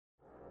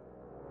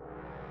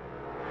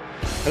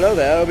Hello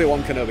there,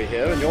 Obi-Wan Kenobi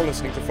here, and you're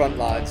listening to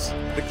Frontlines,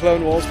 the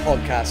Clone Wars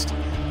podcast,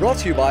 brought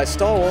to you by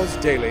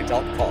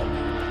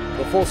StarWarsDaily.com.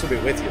 The Force will be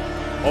with you,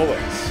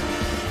 always.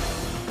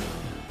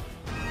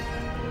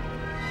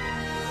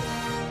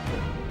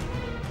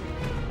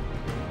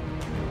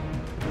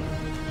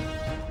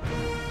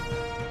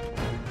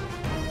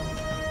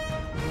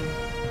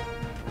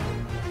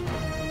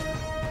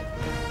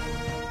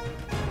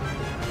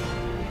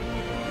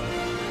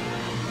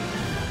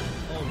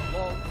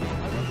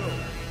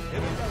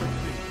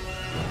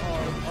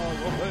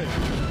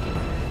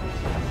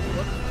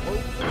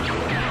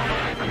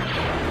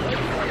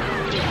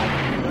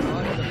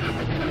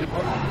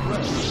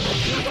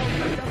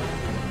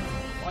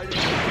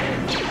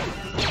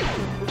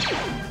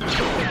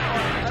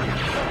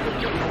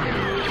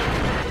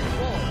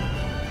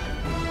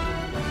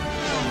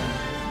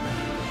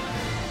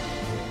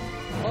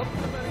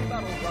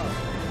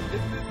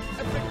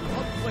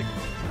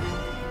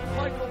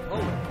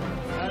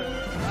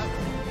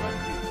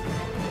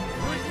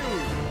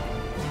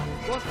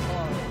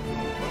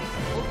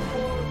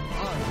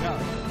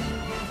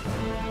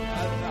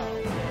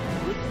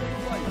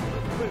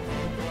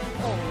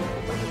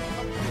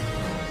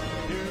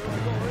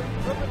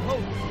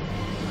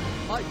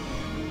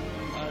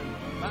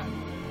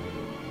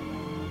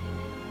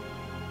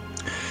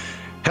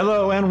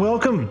 Hello and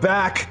welcome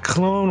back,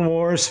 Clone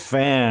Wars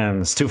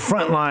fans, to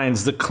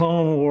Frontlines, the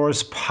Clone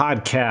Wars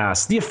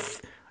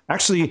podcast.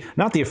 Actually,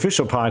 not the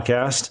official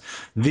podcast,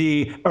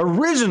 the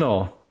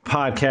original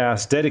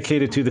podcast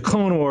dedicated to the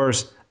Clone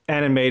Wars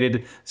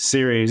animated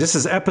series. This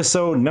is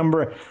episode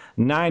number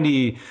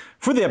 90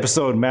 for the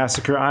episode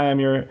Massacre. I am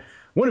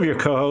one of your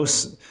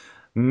co-hosts,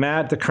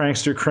 Matt the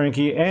Crankster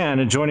Cranky,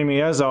 and joining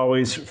me as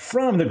always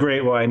from the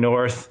Great White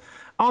North,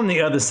 on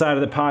the other side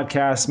of the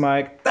podcast,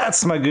 Mike,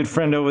 that's my good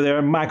friend over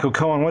there, Michael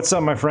Cohen. What's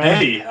up, my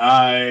friend?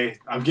 Hey,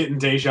 I'm getting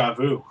deja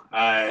vu.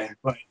 I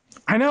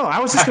know. I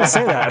was just going to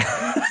say that.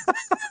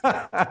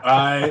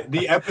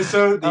 The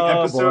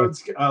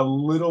episode's a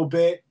little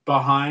bit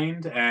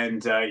behind,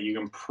 and you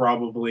can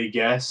probably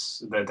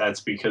guess that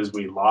that's because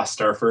we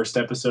lost our first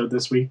episode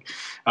this week.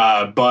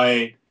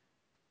 But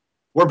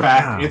we're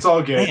back. It's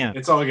all good. Man.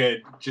 It's all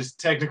good. Just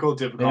technical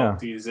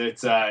difficulties.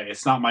 Yeah.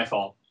 It's not my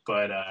fault,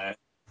 but.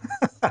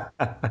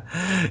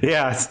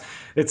 Yeah,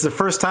 it's the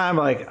first time.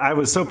 Like, I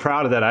was so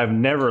proud of that. I've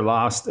never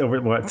lost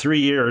over 3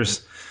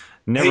 years.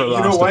 Never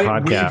lost a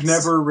podcast. We've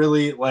never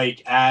really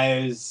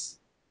as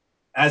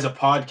a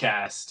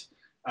podcast.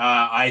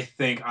 I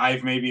think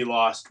I've maybe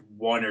lost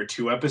 1 or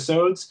 2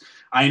 episodes.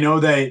 I know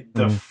that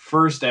the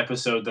first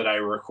episode that I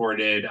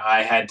recorded,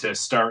 I had to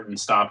start and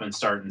stop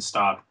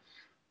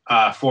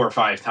 4 or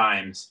 5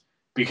 times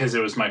because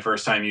it was my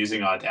first time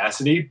using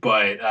Audacity,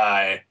 but.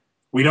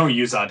 We don't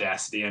use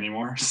Audacity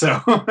anymore,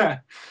 so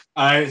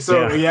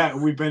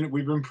we've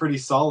been pretty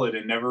solid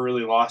and never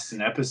really lost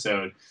an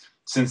episode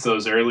since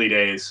those early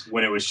days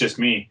when it was just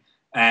me.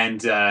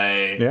 And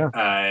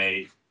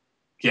so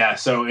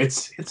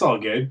it's all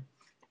good.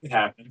 It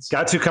happens.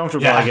 Got too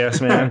comfortable, I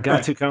guess, man.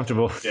 Got too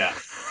comfortable. Yeah.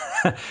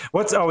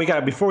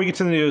 Before we get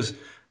to the news,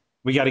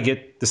 we got to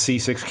get the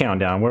C6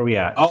 countdown. Where are we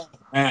at? Oh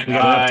man, we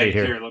got an update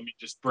here. Let me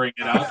just bring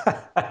it up.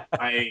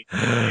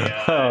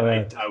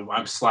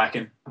 I'm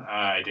slacking.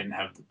 I didn't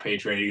have the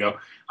page ready to go.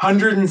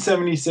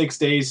 176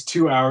 days,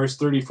 2 hours,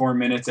 34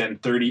 minutes,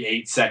 and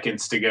 38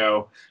 seconds to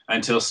go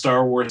until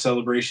Star Wars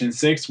Celebration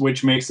 6,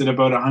 which makes it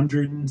about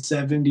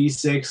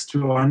 176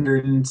 to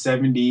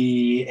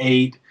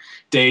 178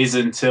 days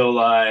until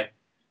our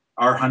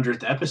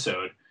 100th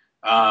episode.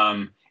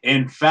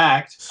 In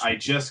fact, I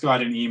just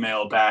got an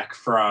email back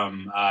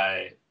from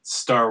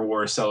Star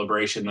Wars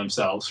Celebration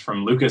themselves,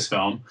 from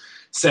Lucasfilm,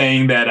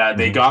 saying that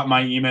they got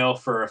my email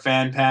for a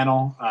fan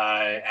panel,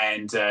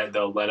 and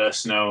they'll let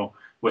us know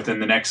within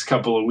the next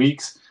couple of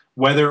weeks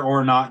whether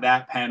or not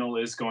that panel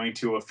is going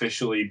to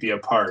officially be a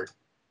part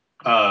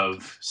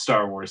of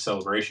Star Wars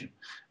Celebration.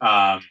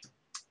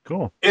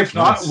 Cool. If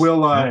not,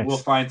 we'll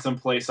find some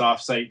place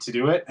off-site to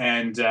do it,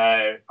 and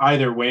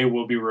either way,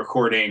 we'll be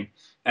recording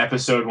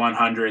episode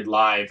 100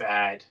 live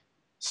at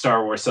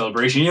Star Wars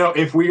Celebration.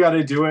 If we got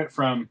to do it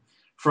from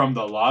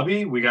the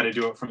lobby, we got to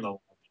do it from the lobby,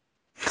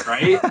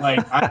 right? Like,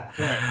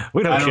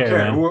 we don't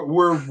care.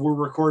 We're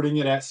recording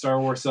it at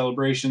Star Wars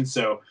Celebration,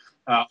 so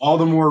all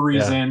the more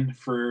reason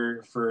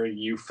for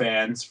you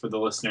fans, for the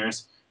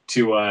listeners,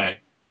 to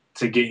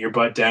get your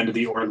butt down to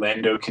the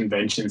Orlando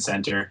Convention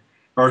Center,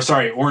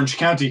 Orange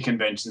County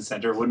Convention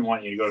Center. Wouldn't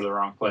want you to go to the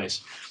wrong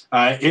place.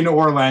 In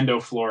Orlando,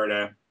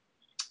 Florida,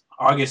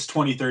 August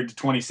 23rd to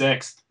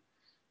 26th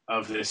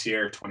of this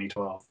year,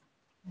 2012.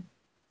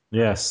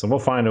 Yes, and we'll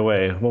find a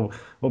way. We'll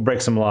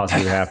break some laws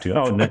if we have to.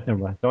 Oh, never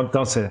mind.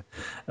 Don't say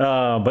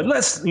that.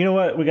 But you know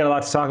what? We got a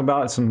lot to talk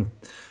about. Some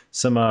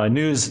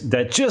news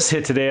that just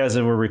hit today as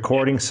we're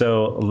recording.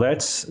 So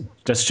let's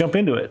jump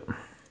into it.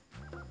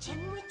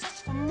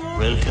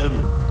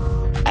 Welcome.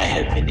 I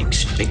have been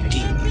expecting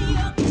you.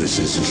 This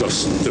is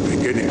just the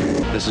beginning.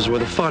 This is where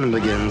the fun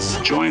begins.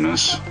 Join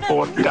us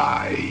or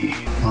die.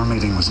 Our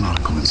meeting was not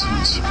a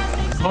coincidence.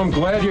 I'm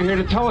glad you're here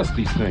to tell us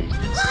these things.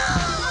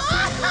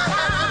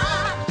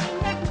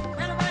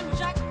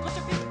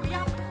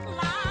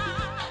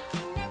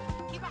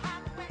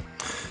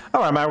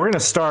 All right, Matt, we're going to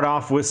start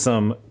off with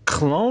some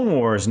Clone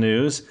Wars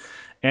news.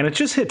 And it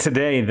just hit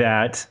today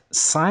that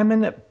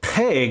Simon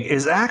Pegg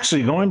is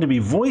actually going to be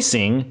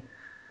voicing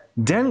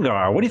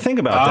Dengar. What do you think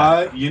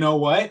about that? You know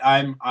what?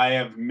 I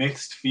have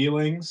mixed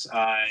feelings.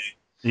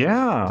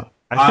 Yeah,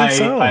 I think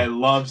so. I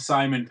love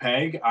Simon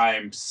Pegg.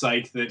 I'm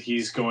psyched that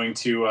he's going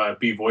to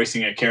be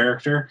voicing a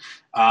character.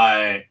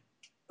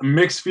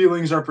 Mixed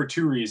feelings are for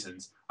two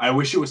reasons. I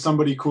wish it was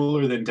somebody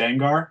cooler than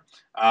Dengar.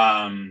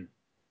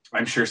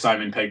 I'm sure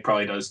Simon Pegg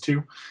probably does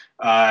too.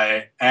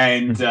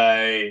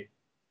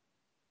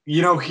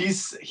 You know,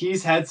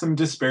 he's had some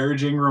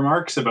disparaging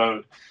remarks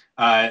about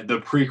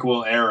the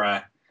prequel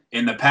era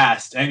in the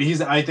past, and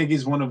I think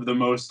he's one of the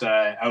most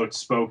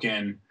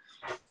outspoken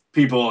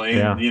people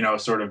in you know,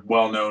 sort of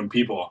well-known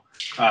people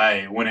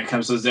when it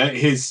comes to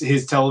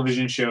his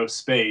television show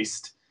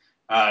Spaced,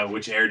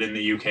 which aired in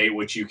the UK,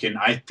 which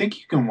I think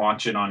you can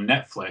watch it on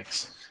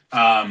Netflix.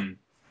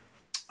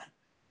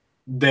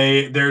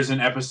 There's an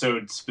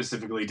episode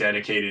specifically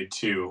dedicated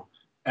to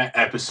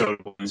episode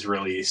 1's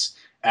release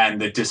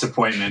and the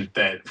disappointment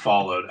that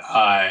followed.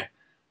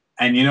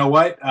 And you know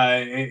what?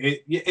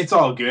 It's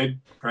all good,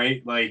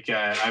 right? Like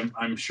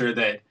I'm sure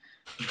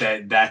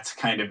that's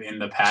kind of in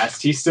the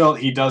past.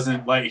 He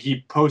doesn't like.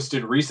 He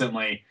posted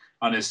recently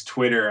on his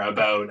Twitter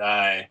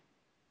about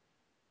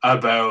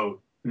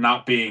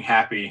not being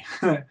happy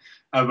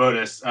about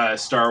a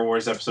Star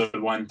Wars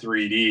Episode 1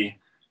 3D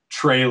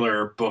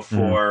trailer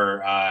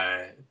before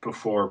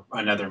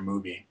another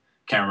movie.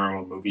 Can't remember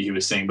what movie he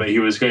was saying, but he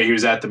was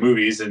at the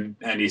movies and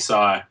he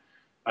saw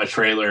a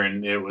trailer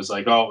and it was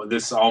like, oh,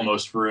 this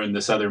almost ruined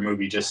this other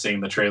movie just seeing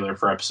the trailer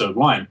for Episode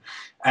 1.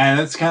 And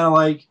it's kind of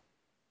like,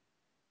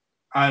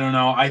 I don't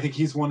know. I think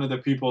he's one of the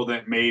people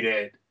that made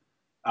it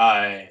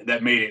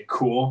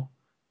cool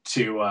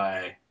to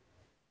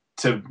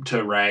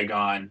rag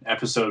on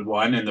Episode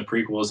 1 and the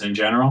prequels in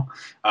general.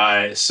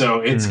 So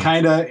it's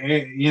kind of,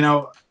 you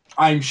know,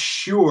 I'm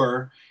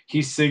sure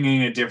he's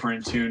singing a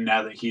different tune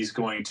now that he's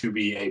going to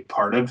be a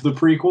part of the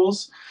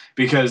prequels,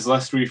 because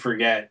lest we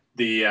forget,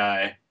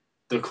 the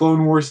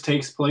Clone Wars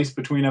takes place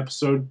between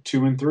Episode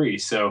 2 and 3,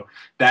 so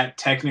that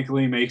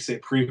technically makes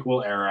it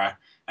prequel era,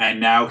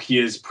 and now he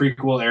is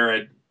prequel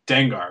era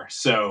Dengar,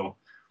 so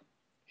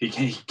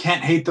he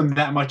can't hate them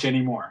that much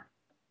anymore.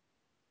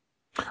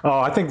 Oh,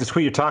 I think the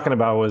tweet you're talking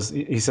about was,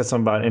 he said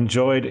something about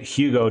enjoyed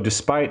Hugo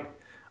despite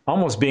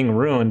almost being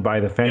ruined by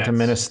the Phantom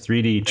Menace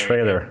 3D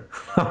trailer.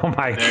 Oh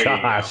my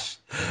gosh.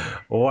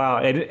 Wow.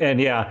 And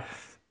yeah,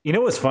 you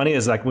know what's funny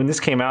is, like, when this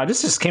came out,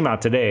 this just came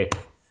out today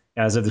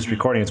as of this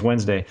recording, it's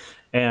Wednesday.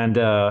 And,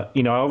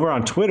 you know, over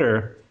on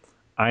Twitter,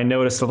 I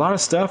noticed a lot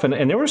of stuff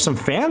and there were some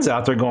fans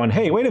out there going,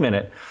 hey, wait a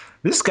minute.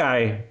 This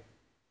guy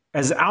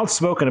is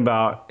outspoken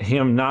about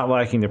him not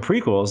liking the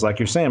prequels, like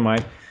you're saying,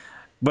 Mike.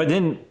 But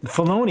then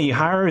Filoni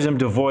hires him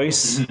to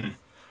voice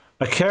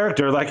a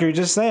character, like you're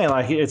just saying,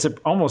 like it's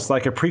almost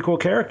like a prequel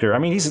character. I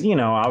mean, he's, you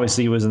know,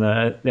 obviously he was in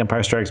the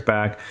Empire Strikes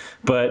Back,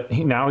 but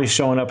now he's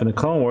showing up in the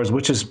Clone Wars,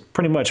 which is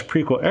pretty much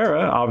prequel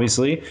era,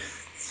 obviously.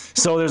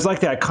 So there's like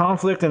that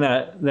conflict and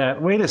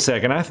that wait a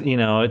second, I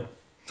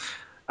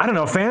don't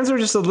know. Fans are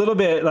just a little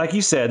bit, like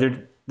you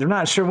said, they're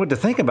not sure what to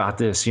think about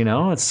this. You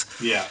know, it's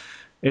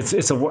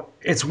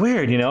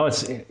weird. You know,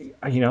 it's,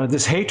 you know,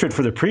 this hatred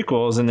for the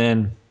prequels, and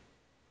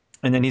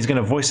then he's going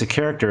to voice a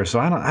character. So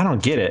I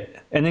don't get it.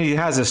 And then he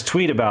has this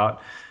tweet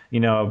about,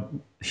 you know,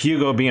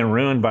 Hugo being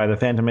ruined by the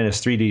Phantom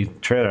Menace 3D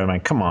trailer. I'm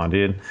like, come on,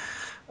 dude.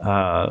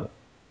 I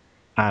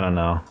don't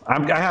know.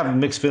 I have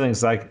mixed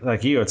feelings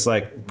like you. It's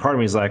like, part of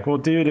me is like, well,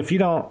 dude, if you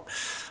don't,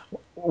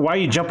 why are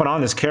you jumping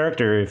on this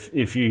character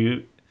if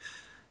you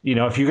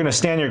know, if you're going to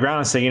stand your ground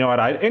and say, you know what,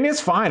 and it's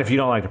fine if you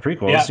don't like the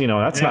prequels, you know,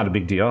 that's not a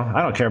big deal.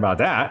 I don't care about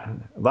that.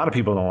 A lot of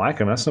people don't like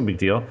them. That's no big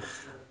deal.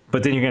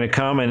 But then you're going to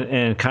come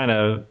and kind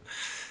of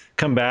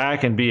come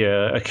back and be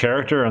a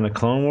character on the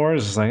Clone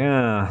Wars. It's like,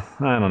 I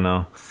don't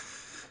know.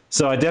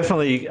 So I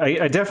definitely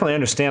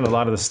understand a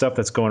lot of the stuff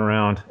that's going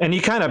around. And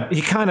he's kind of been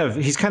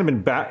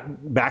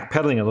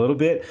backpedaling a little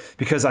bit,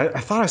 because I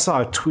thought I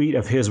saw a tweet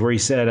of his where he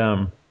said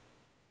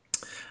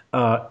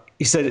like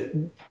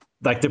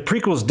the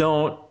prequels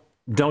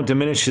don't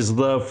diminish his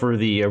love for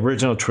the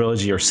original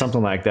trilogy or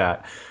something like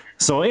that.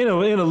 So in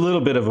a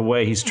little bit of a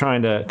way, he's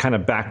trying to kind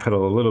of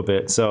backpedal a little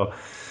bit. So,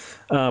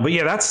 but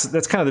yeah,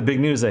 that's kind of the big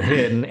news that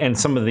hit, and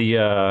some of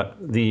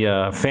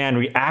the fan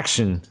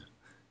reaction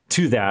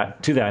to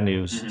that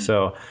news. Mm-hmm.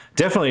 So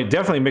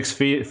definitely mixed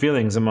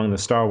feelings among the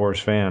Star Wars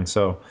fans.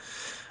 So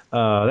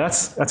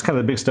that's kind of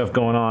the big stuff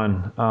going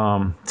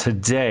on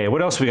today.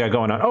 What else we got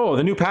going on? Oh,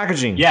 the new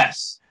packaging.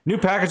 Yes. New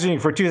packaging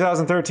for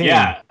 2013.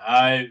 Yeah,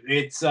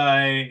 it's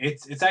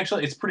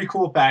actually, it's pretty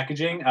cool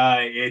packaging.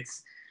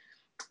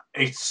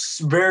 It's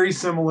very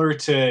similar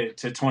to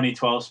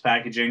 2012's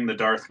packaging, the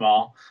Darth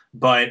Maul,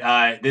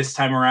 but this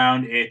time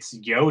around it's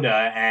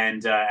Yoda,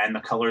 and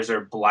the colors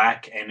are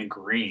black and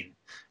green.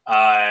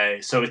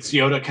 So it's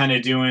Yoda kind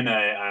of doing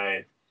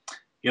it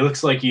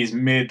looks like he's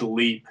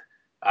mid-leap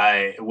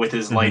with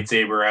his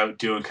lightsaber out,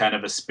 doing kind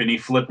of a spinny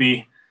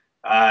flippy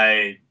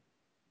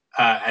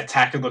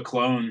Attack of the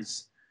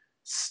Clones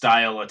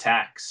style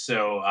attacks.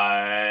 So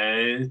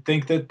I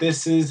think that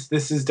this is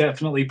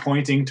definitely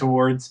pointing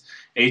towards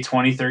a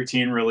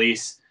 2013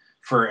 release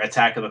for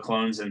Attack of the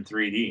Clones in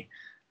 3D.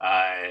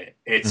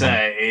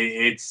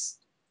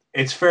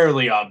 It's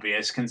fairly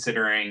obvious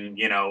considering,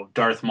 you know,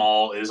 Darth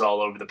Maul is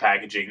all over the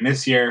packaging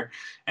this year,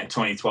 and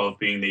 2012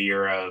 being the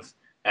year of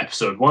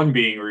Episode 1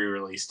 being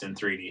re-released in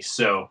 3D.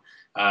 So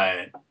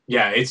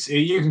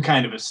you can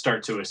kind of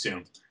start to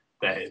assume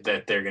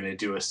that they're going to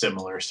do a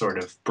similar sort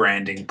of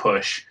branding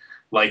push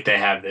like they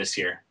have this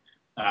year,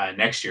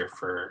 next year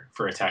for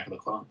Attack of the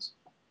Clones.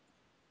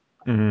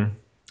 Mm-hmm.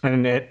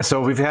 And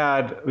so we've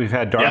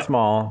had Darth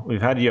Maul,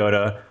 we've had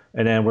Yoda,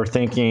 and then we're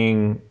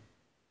thinking,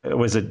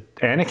 was it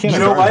Anakin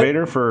or Darth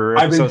Vader for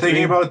I've been episode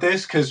thinking 3? about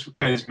this because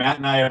Matt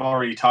and I have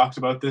already talked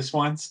about this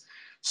once.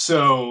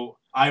 So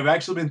I've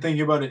actually been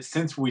thinking about it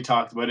since we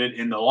talked about it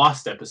in the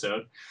Lost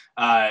episode.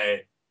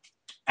 And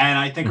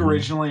I think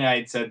originally I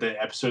had said that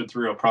episode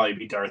 3 will probably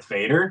be Darth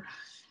Vader.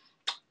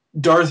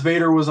 Darth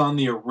Vader was on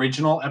the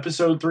original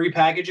episode 3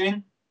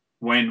 packaging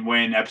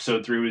when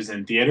episode 3 was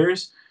in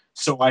theaters.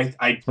 So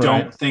I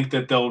don't think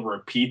that they'll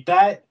repeat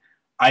that.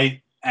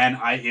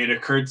 It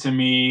occurred to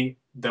me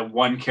the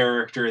one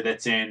character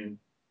that's in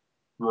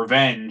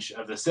Revenge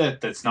of the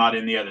Sith that's not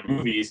in the other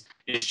movies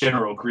is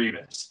General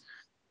Grievous.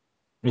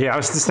 Yeah, I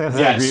was just saying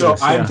that. So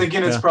I'm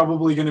thinking it's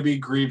probably going to be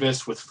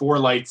Grievous with 4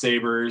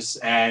 lightsabers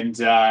and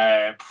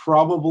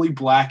probably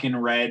black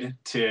and red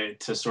to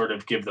sort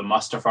of give the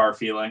Mustafar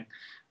feeling.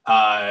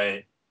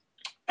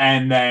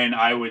 And then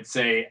I would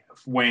say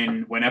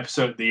when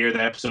the year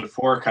that episode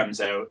 4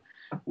 comes out,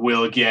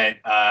 we'll get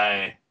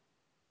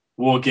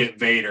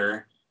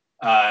Vader.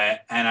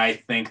 And I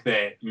think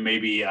that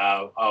maybe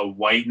a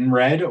white and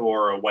red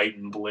or a white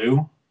and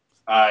blue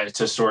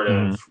to sort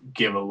of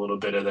give a little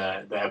bit of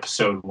the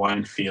episode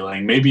 1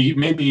 feeling.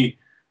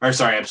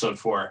 Episode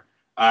 4.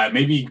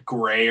 Maybe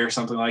gray or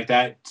something like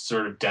that,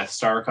 sort of Death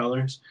Star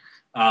colors.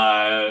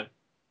 And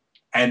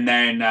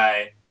then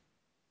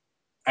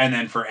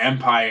for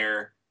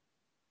Empire,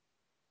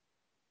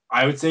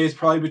 I would say it's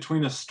probably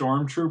between a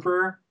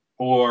Stormtrooper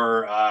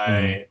or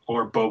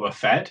Boba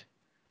Fett.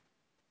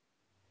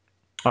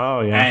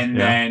 Oh yeah. And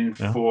then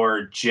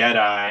for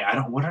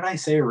Jedi, what did I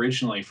say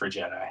originally for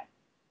Jedi?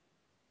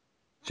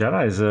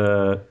 Jedi's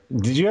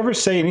did you ever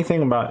say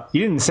anything about,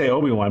 you didn't say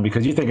Obi-Wan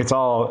because you think it's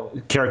all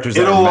characters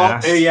that are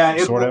masked?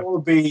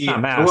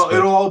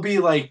 It'll all be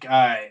like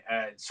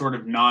sort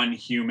of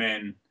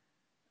non-human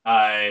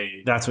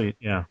that's what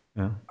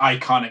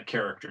iconic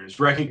characters,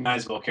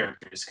 recognizable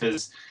characters,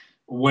 because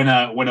when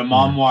a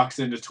mom walks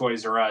into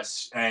Toys R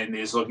Us and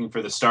is looking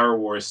for the Star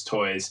Wars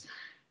toys,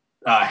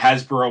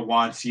 Hasbro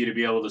wants you to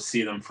be able to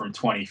see them from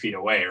 20 feet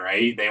away,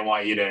 right? They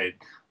want you to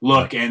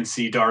look and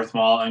see Darth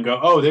Maul and go,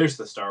 oh, there's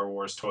the Star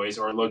Wars toys,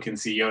 or look and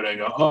see Yoda and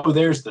go, oh,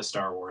 there's the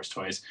Star Wars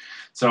toys.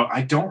 So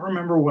I don't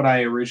remember what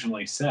I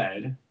originally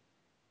said.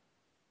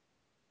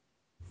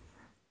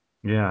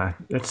 Yeah,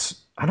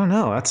 I don't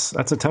know. That's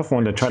a tough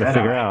one to try to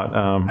figure out.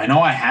 I know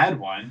I had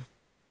one.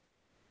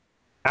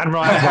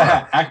 Admiral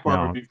Akbar.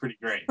 Akbar would be pretty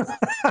great.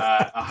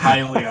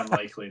 Highly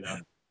unlikely though.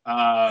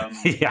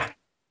 Yeah.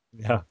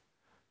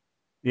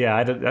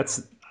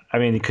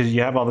 Because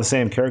you have all the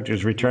same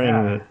characters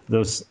returning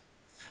those.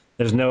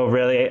 There's no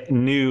really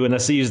new,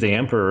 unless they use the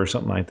Emperor or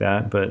something like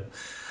that. But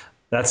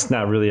that's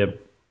not really I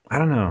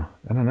don't know.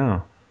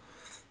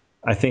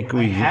 I think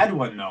we had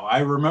one though. I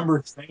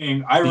remember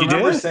saying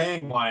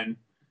one,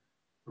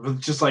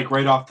 just like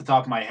right off the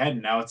top of my head.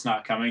 And now it's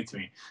not coming to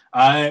me.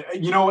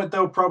 You know what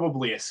though?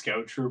 Probably a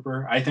Scout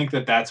Trooper. I think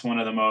that's one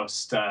of the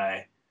most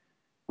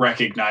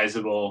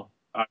recognizable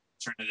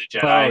Return of the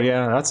Jedi. Oh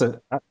yeah, that's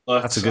a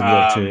good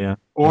look too. Yeah.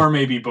 Or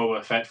maybe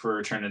Boba Fett for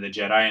Return of the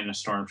Jedi and a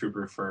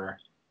Stormtrooper for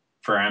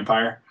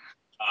Empire.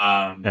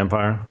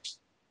 Empire.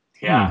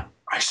 Yeah.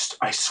 I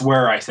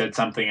swear I said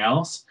something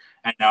else,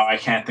 and now I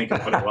can't think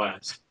of what it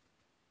was.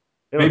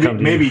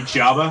 Maybe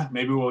Jabba.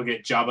 Maybe we'll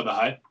get Jabba the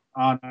Hutt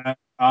on a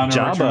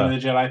Return of the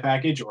Jedi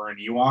package, or an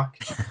Ewok.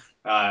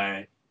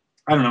 I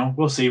don't know.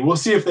 We'll see. We'll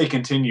see if they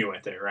continue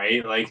with it,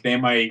 right? Like they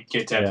might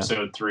get to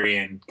episode 3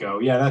 and go,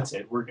 yeah, that's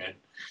it. We're good.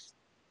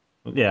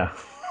 Yeah.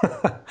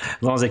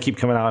 As long as they keep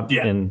coming out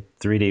in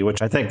 3D,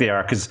 which I think they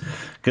are,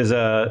 because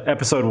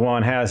episode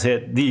 1 has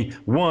hit the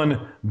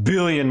 1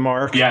 billion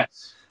mark.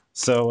 Yes.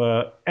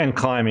 So and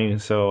climbing.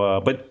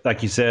 So, but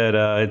like you said,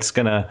 it's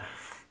gonna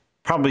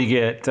probably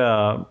get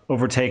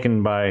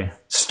overtaken by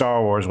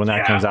Star Wars when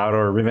that comes out,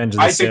 or Revenge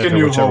of the Sith. I think A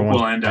New Hope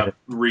will end up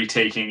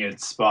retaking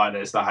its spot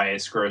as the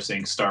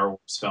highest-grossing Star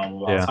Wars film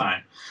of all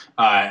time.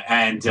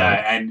 And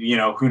you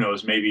know, who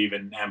knows? Maybe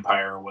even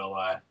Empire will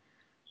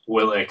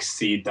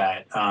exceed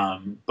that.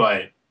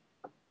 But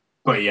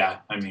yeah,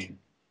 I mean,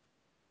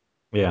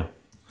 yeah.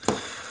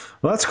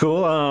 Well, that's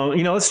cool.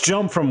 Let's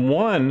jump from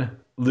one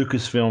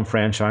Lucasfilm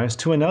franchise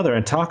to another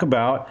and talk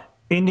about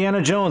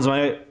Indiana Jones,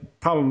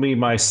 probably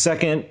my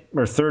second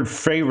or third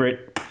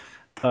favorite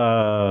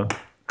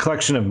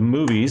collection of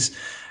movies.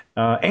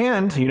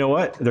 And you know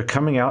what? They're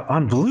coming out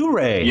on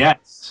Blu-ray.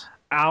 Yes.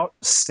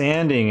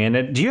 outstanding.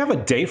 And do you have a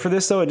date for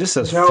this, though? It just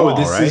says No, fall,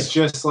 this right? is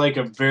just like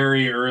a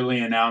very early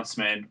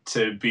announcement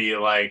to be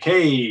like,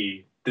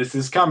 hey, this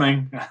is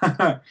coming.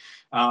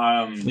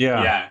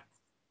 Yeah.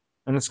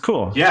 And it's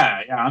cool.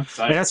 Yeah, I'm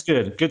excited. And that's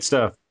good. Good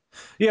stuff.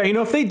 Yeah,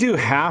 if they do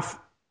half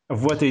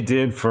of what they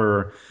did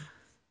for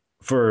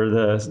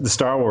the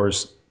Star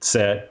Wars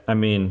set, I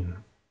mean,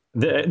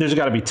 there's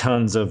got to be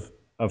tons of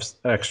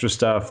extra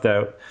stuff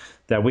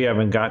that we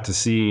haven't got to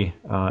see.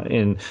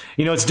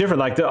 It's different.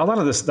 Like a lot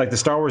of this, like the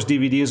Star Wars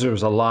DVDs, there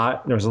was a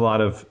lot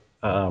of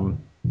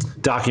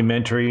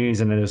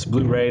documentaries, and then there's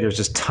Blu-ray. There's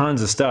just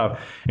tons of stuff.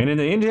 And in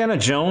the Indiana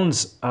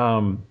Jones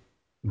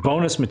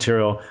bonus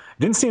material, it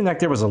didn't seem like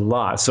there was a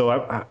lot. So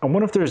I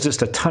wonder if there's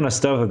just a ton of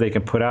stuff that they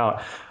can put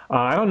out.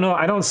 I don't know.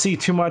 I don't see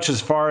too much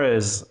as far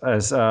as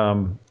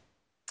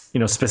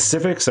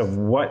specifics of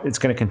what it's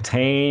going to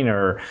contain,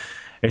 or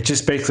it's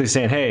just basically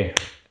saying, hey,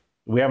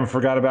 we haven't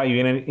forgot about you,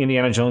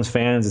 Indiana Jones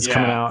fans. It's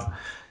coming out.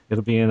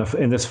 It'll be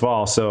in this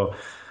fall. So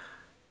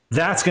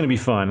that's going to be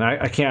fun.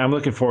 I'm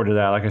looking forward to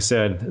that. Like I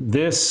said,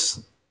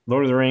 this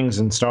Lord of the Rings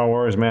and Star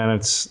Wars,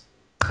 man,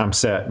 I'm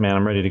set, man.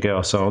 I'm ready to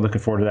go. So I'm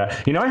looking forward to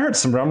that. I heard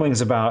some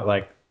rumblings about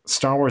like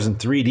Star Wars in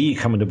 3D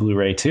coming to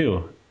Blu-ray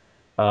too,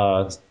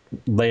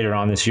 later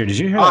on this year. Did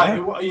you hear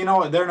that? Well, you know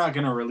what? They're not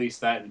going to release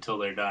that until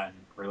they're done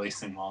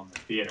releasing them all in the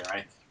theater, I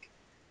think.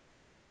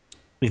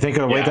 You think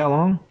it'll wait that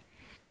long?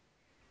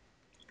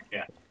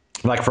 Yeah.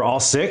 Like for all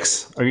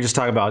 6? Or are you just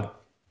talking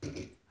about?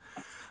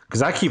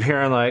 Because I keep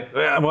hearing like,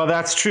 well,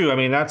 that's true. I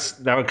mean, that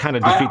would kind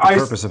of defeat the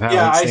purpose of how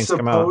these things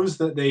come out. I suppose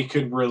that they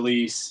could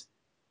release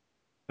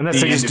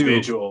unless they just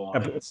individual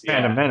do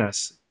Phantom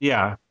Menace.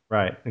 Yeah,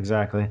 right,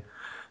 exactly.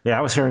 Yeah,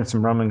 I was hearing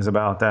some rumblings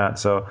about that.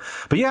 So,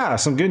 but yeah,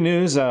 some good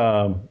news.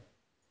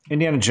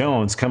 Indiana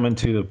Jones coming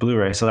to the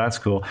Blu-ray, so that's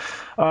cool.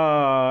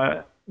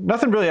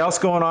 Nothing really else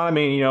going on. I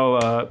mean,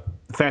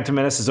 Phantom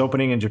Menace is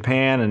opening in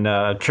Japan,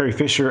 and Carrie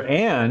Fisher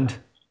and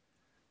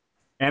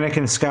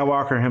Anakin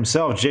Skywalker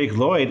himself, Jake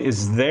Lloyd,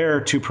 is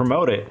there to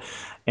promote it.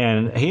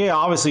 And he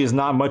obviously is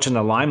not much in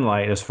the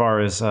limelight as far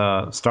as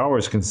Star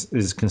Wars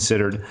is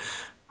considered.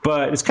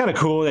 But it's kind of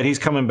cool that he's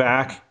coming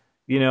back,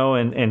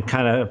 and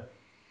kind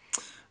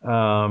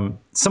of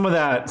some of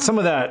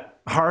that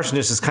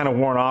harshness is kind of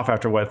worn off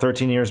after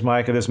 13 years,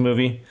 Mike, of this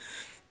movie.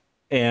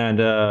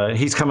 And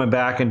he's coming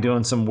back and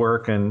doing some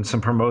work and some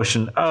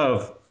promotion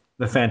of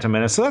the Phantom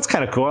Menace. So that's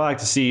kind of cool. I like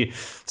to see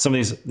some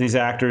of these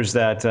actors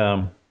that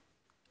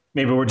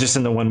maybe we're just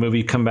in the one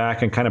movie come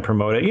back and kind of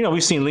promote it.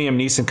 We've seen Liam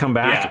Neeson come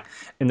back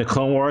in the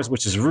Clone Wars,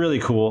 which is really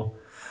cool.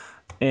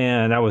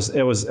 And that was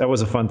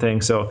a fun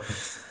thing. So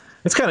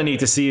it's kind of neat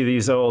to see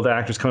these old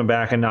actors coming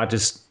back and not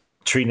just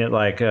treating it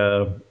like,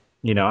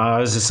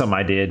 this is something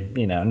I did,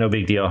 no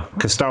big deal.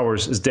 Because Star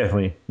Wars is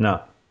definitely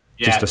not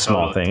just a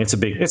small thing. It's a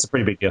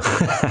pretty big deal.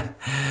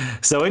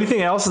 So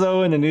anything else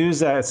though in the news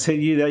that's hit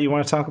you that you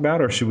want to talk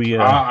about, or should we?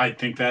 I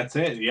think that's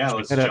it. Yeah,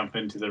 let's jump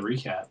into the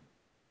recap.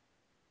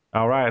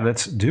 All right,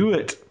 let's do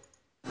it.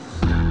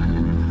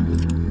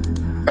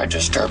 A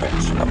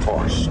disturbance in the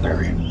Force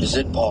area. Is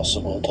it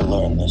possible to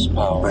learn this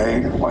power?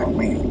 They, like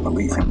me,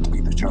 believe him to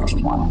be the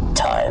chosen one.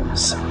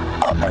 Time's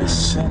up. I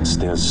sense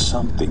there's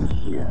something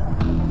here.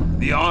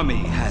 The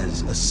army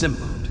has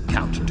assembled,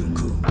 Count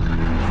Dooku.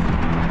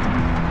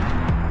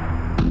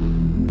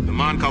 The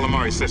Mon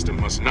Calamari system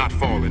must not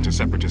fall into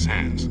Separatist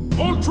hands.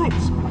 All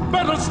troops,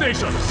 battle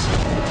stations!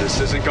 This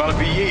isn't gonna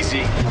be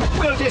easy.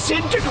 We'll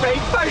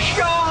disintegrate for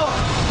sure!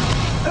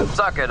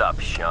 Suck it up,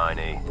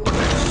 Shiny.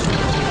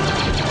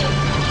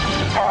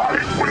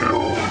 I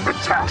will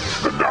attack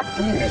the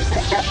Naboo.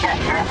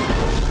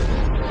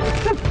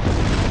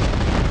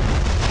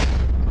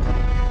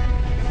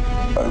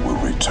 I will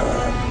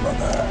return,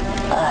 Mother.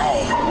 I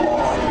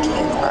want you.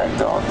 I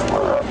don't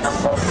work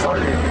for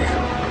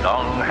free.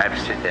 Long have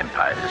Sith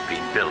empires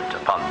been built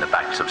upon the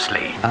backs of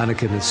slaves.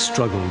 Anakin has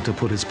struggled to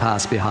put his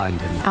past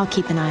behind him. I'll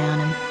keep an eye on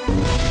him.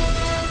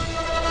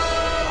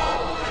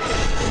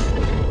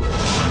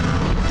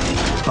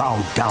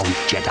 Bow down,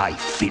 Jedi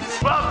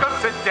filth.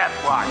 Welcome to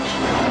Death Watch.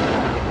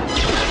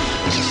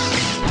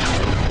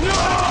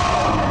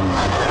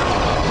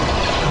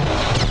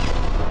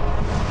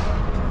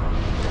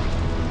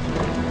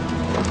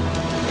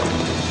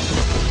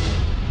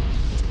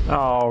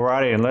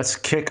 Alrighty, and let's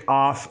kick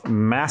off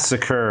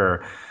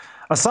Massacre.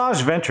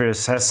 Asajj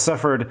Ventress has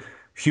suffered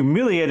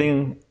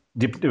humiliating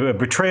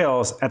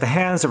betrayals at the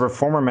hands of her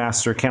former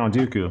master, Count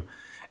Dooku,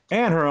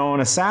 and her own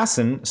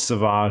assassin,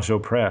 Savage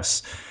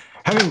Opress.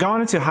 Having gone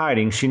into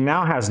hiding, she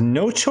now has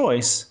no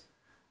choice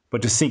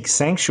but to seek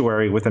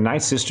sanctuary with the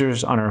Night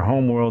Sisters on her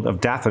homeworld of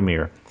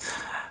Dathomir.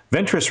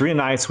 Ventress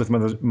reunites with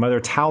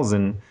Mother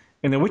Talzin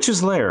in the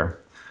Witch's Lair.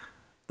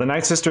 The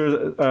Night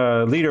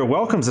Sister leader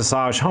welcomes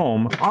Asajj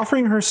home,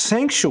 offering her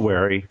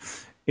sanctuary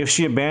if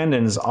she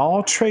abandons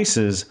all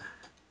traces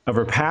of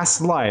her past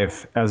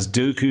life as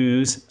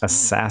Dooku's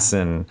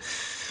assassin.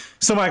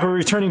 So, Mike, we're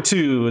returning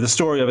to the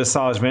story of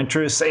Asajj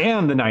Ventress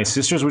and the Night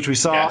Sisters, which we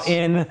saw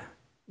in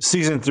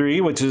Season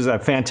 3, which is a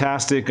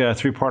fantastic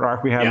 3-part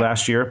arc we had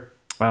last year.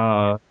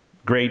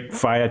 great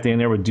fight at the end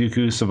there with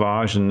Dooku,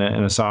 Savage, and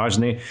Asajj,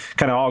 and they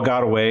kind of all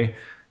got away,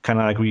 kind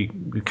of like we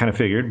kind of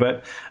figured.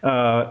 But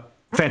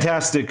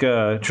fantastic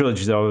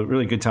trilogy, though,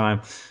 really good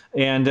time.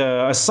 And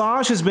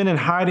Asajj has been in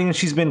hiding, and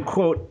she's been,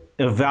 quote,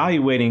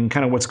 evaluating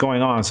kind of what's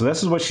going on. So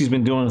this is what she's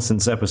been doing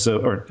since season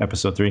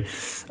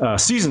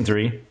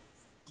 3,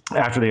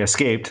 after they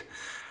escaped.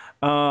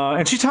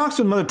 And she talks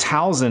with Mother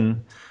Talzin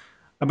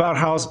about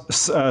how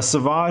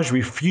Savage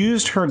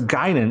refused her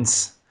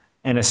guidance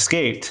and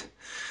escaped.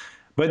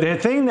 But the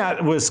thing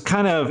that was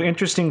kind of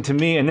interesting to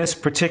me in this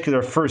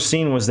particular first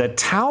scene was that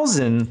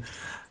Talzin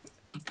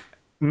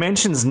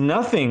mentions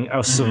nothing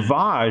of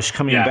Savage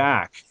coming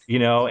back,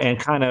 and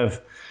kind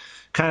of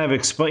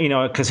explain,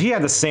 because he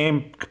had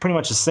pretty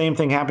much the same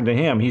thing happen to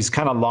him. He's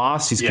kind of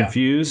lost. He's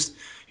confused.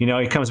 He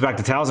comes back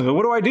to Talzin and goes,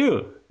 "What do I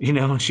do?"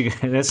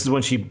 And this is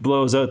when she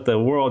blows out the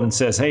world and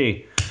says,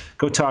 "Hey,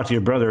 go talk to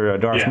your brother,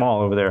 Darth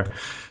Maul over there."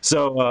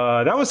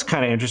 So that was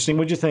kind of interesting.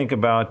 What'd you think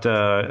about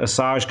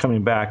Asajj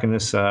coming back in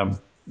this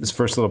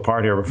first little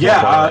part here?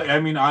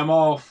 I'm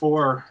all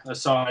for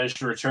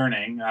Asajj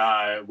returning.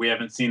 We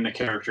haven't seen the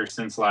character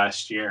since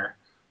last year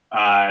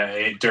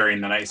during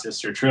the Night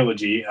Sister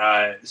trilogy.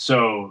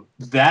 So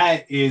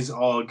that is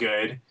all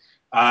good.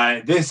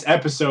 This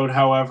episode,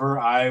 however,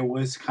 I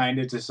was kind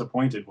of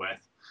disappointed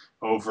with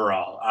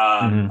overall.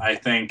 I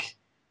think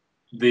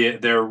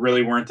there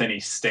really weren't any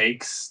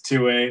stakes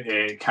to it.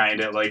 It kind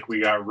of like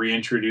we got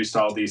reintroduced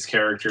all these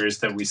characters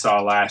that we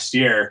saw last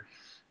year.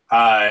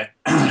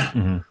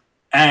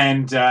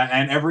 And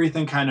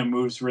everything kind of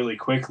moves really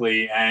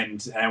quickly,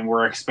 and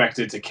we're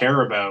expected to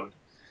care about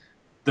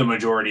the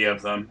majority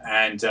of them,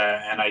 and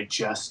I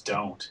just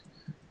don't.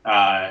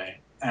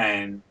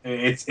 And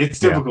it's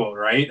difficult,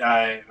 right?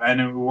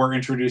 And we're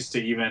introduced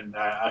to even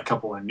a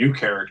couple of new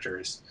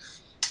characters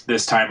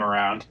this time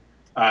around,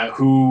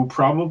 who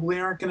probably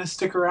aren't going to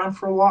stick around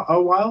for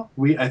a while.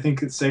 I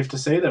think it's safe to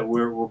say that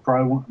we're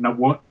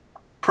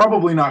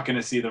probably not going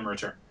to see them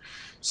return.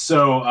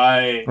 So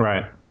I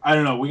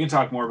don't know. We can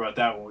talk more about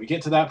that when we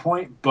get to that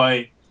point.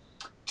 But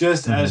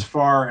just as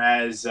far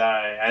as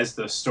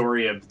the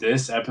story of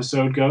this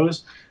episode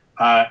goes,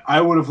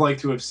 I would have liked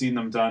to have seen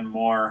them done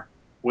more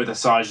with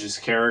Asajj's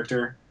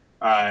character,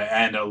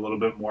 and a little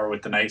bit more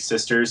with the Night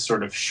Sisters,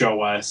 sort of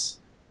show us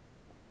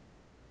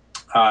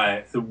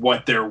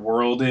what their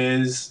world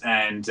is,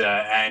 and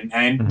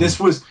this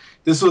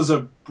was a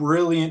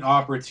brilliant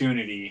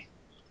opportunity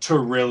to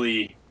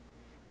really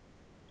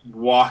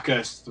walk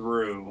us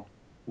through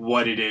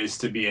what it is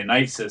to be a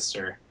Night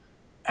Sister,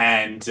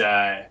 and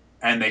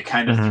they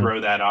kind of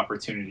throw that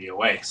opportunity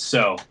away.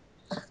 So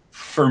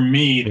for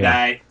me,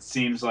 that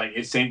seems like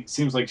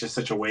just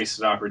such a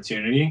wasted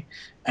opportunity,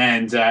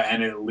 and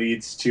it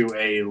leads to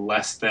a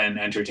less than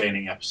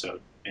entertaining episode,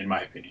 in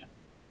my opinion.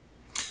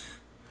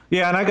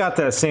 Yeah, and I got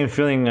that same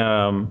feeling.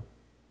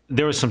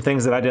 There was some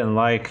things that I didn't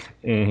like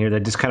in here that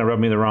just kind of rubbed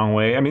me the wrong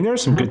way. I mean, there were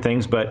some good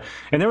things, but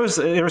there was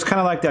kind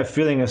of like that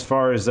feeling as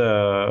far as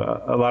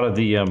a lot of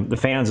the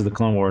fans of the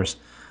Clone Wars.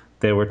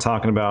 They were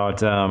talking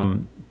about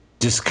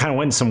just kind of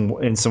went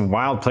in some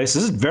wild places.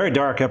 This is a very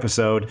dark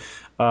episode.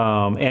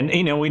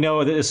 And we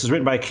know that this was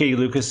written by Katie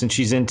Lucas, and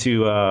she's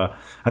into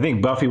I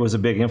think Buffy was a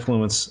big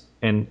influence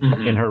in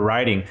her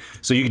writing.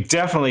 So you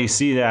definitely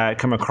see that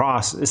come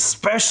across,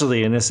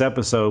 especially in this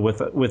episode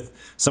with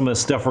some of the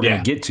stuff we're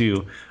going to get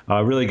to.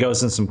 Really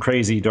goes in some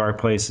crazy dark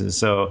places.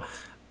 So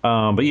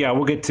but yeah,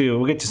 we'll get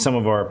to some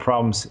of our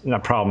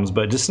not problems,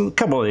 but just a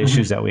couple of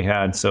issues that we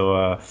had.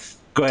 So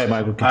go ahead,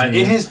 Michael.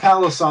 In his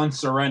palace on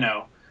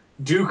Sereno,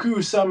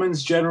 Dooku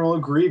summons General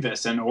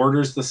Grievous and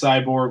orders the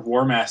cyborg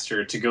War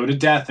Master to go to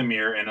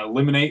Dathomir and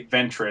eliminate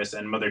Ventress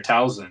and Mother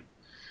Talzin.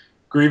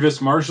 Grievous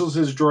marshals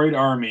his droid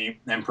army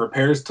and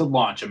prepares to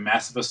launch a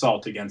massive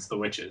assault against the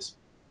witches.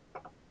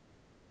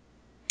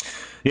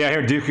 Yeah,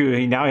 here Dooku,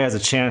 he has a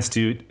chance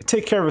to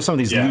take care of some of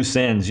these loose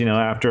ends,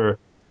 after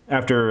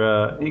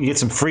he gets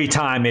some free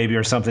time maybe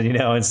or something,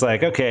 It's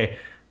like, okay,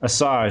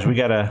 Asajj,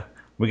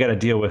 we gotta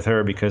deal with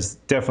her, because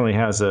definitely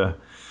has a,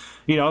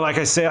 like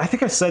I said, I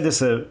think I said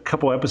this a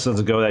couple episodes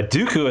ago, that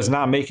Dooku is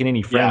not making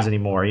any friends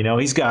anymore.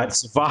 He's got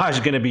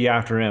Savage going to be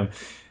after him.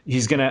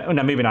 He's going to,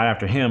 no, maybe not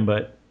after him,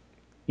 but,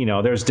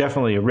 there's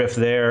definitely a rift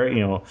there.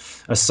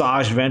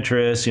 Asajj,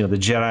 Ventress, the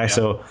Jedi.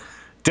 So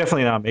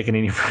definitely not making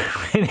any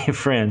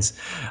friends.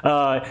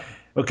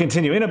 We'll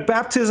continue. In a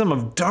baptism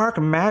of dark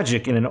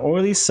magic in an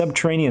oily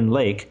subterranean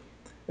lake,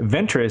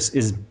 Ventress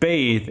is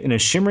bathed in a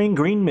shimmering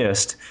green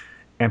mist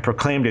and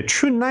proclaimed a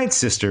true Night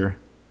Sister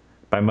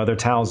by Mother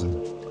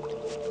Talzin.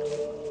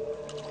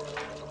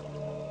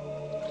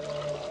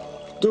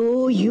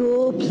 Do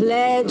you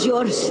pledge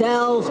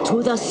yourself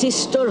to the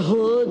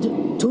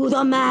sisterhood, to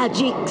the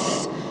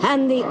magics,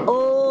 and the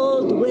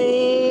old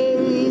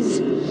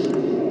ways?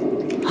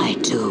 I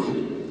do.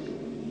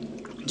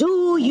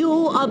 Do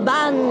you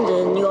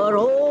abandon your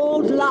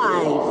old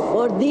life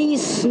for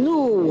this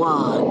new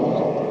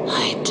one?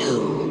 I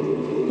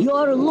do.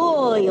 Your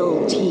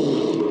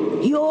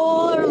loyalty,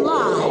 your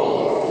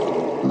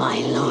life. My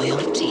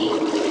loyalty,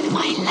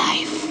 my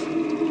life.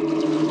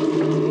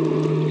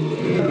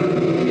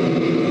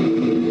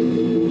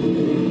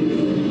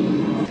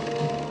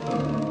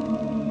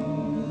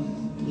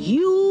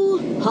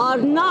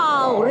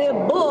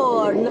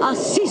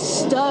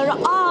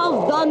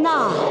 the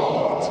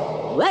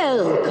night.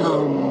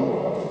 Welcome.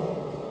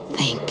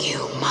 Thank you,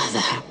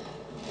 Mother.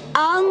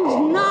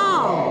 And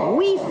now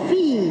we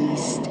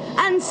feast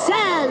and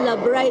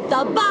celebrate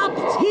the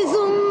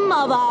baptism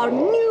of our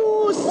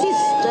new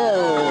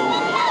sister.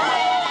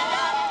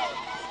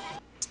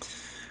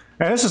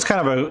 And this is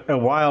kind of a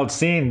wild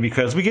scene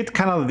because we get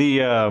kind of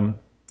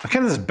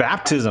this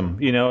baptism.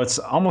 You know, it's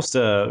almost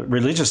a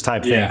religious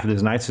type thing for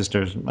these Night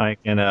Sisters. Like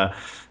and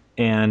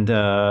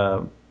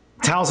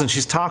Talzin,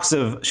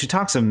 she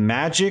talks of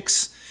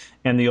magics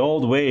and the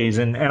old ways,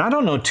 and I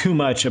don't know too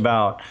much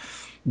about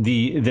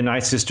the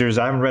Night Sisters.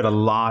 I haven't read a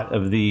lot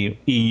of the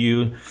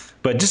EU,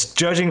 but just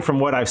judging from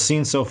what I've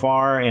seen so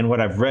far and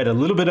what I've read a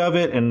little bit of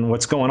it and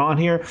what's going on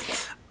here,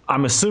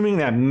 I'm assuming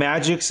that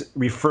magics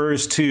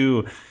refers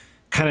to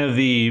kind of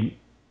the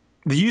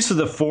use of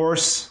the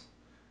Force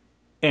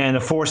and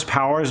the Force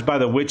powers by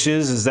the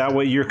witches. Is that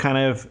what you're kind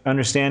of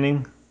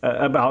understanding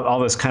about all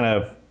this kind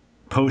of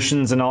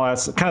potions and all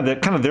that? Kind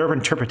of their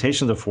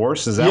interpretation of the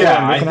Force. Is that what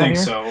I'm looking at here?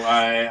 So.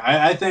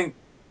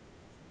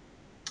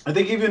 I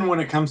think even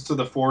when it comes to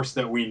the Force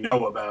that we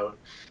know about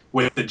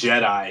with the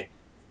Jedi,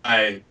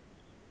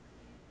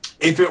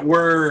 if it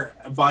were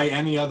by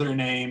any other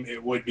name,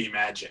 it would be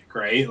magic,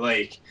 right?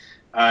 Like,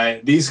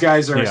 these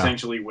guys are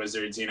essentially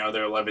wizards. You know,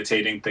 they're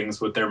levitating things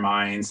with their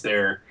minds.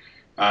 They're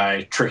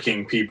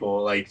tricking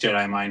people, like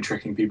Jedi mind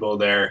tricking people.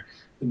 They're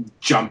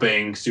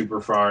jumping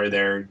super far.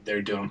 They're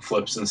doing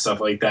flips and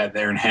stuff like that.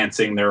 They're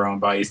enhancing their own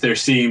bodies. They're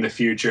seeing the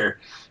future.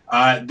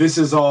 This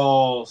is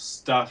all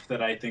stuff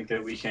that I think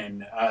that we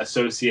can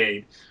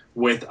associate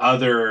with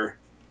other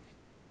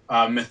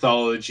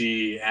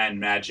mythology and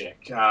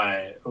magic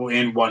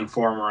in one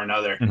form or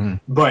another. Mm-hmm.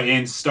 But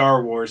in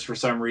Star Wars, for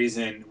some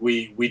reason,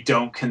 we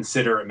don't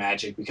consider it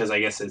magic because I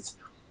guess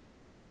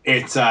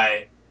it's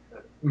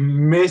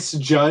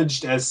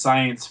misjudged as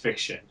science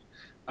fiction.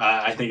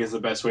 I think is the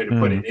best way to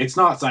put it. It's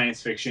not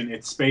science fiction.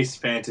 It's space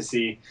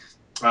fantasy,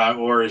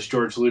 or as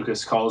George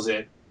Lucas calls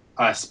it,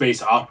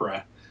 space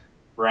opera.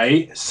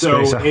 Right, so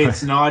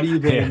it's not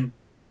even,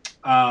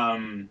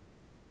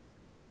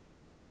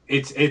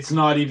 it's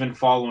not even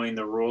following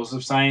the rules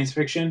of science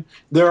fiction.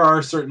 There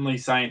are certainly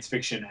science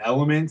fiction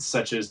elements,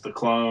 such as the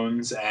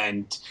clones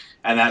and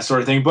that sort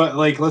of thing. But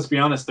like, let's be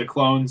honest, the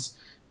clones,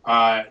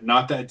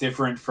 not that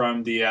different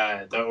from the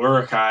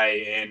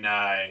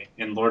Uruk-hai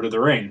in Lord of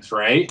the Rings,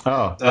 right?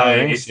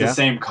 It's the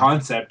same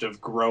concept of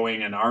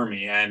growing an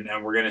army, and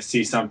we're going to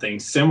see something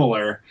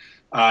similar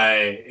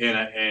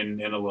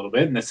in a little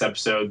bit in this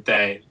episode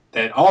that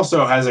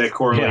also has a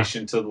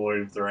correlation to the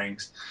Lord of the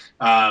Rings.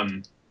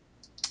 I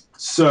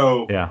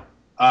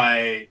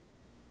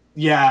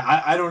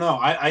don't know.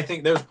 I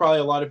think there's probably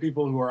a lot of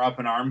people who are up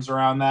in arms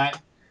around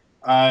that,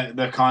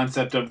 the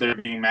concept of there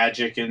being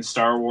magic in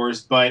Star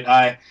Wars. But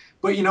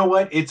you know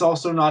what? It's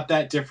also not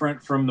that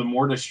different from the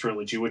Mortis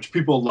trilogy, which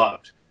people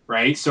loved,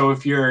 right? So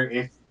if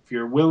you're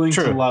willing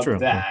to love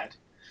that,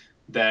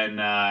 then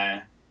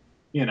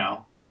you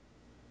know.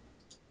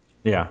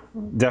 Yeah,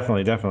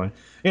 definitely.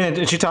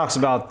 And she talks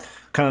about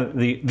kind of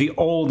the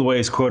old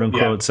ways, quote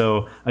unquote. Yeah.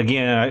 So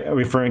again,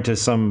 referring to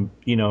some,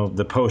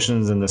 the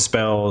potions and the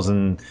spells,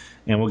 and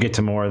we'll get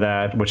to more of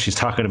that, what she's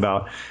talking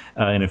about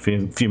in a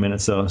few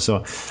minutes, though. So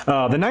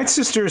the Night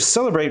Sisters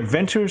celebrate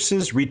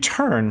Ventress's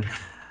return,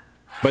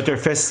 but their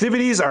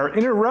festivities are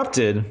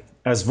interrupted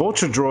as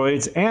vulture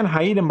droids and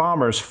hyena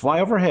bombers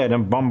fly overhead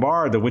and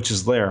bombard the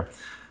witch's lair.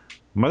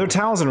 Mother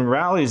Talzin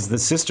rallies the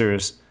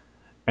sisters,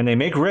 and they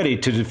make ready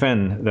to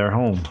defend their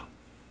home.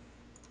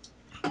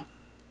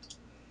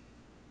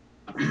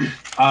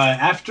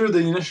 After the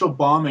initial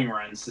bombing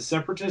runs, the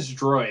Separatist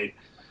droid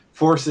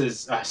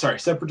forces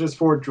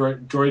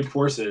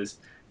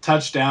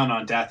touch down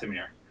on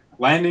Dathomir.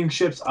 Landing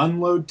ships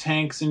unload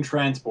tanks and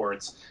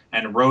transports,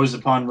 and rows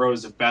upon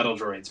rows of battle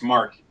droids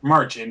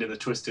march into the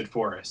Twisted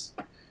Forest.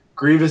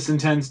 Grievous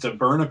intends to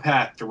burn a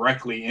path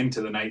directly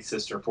into the Night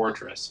Sister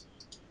fortress.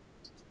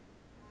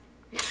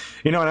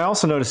 And I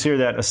also notice here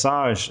that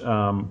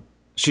Asajj,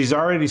 she's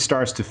already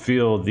starts to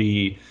feel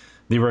the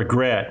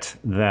regret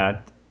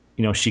that,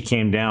 she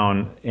came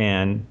down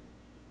and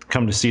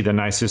come to see the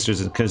Night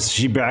Sisters, because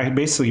she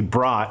basically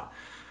brought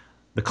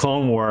the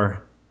Clone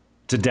War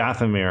to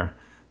Dathomir.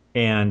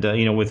 And,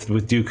 with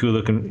Dooku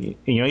looking,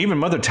 even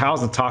Mother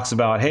Talzin talks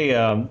about, hey,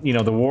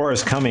 the war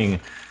is coming.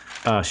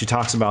 She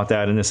talks about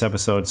that in this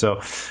episode. So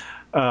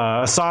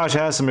Asajj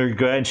has some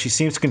regret, and she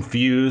seems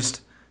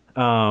confused.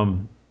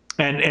 And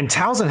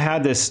Talzin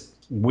had this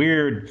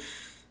weird,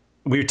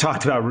 we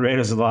talked about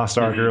Raiders of the Lost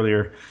Ark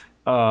earlier.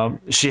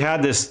 She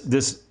had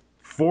this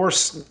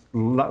force,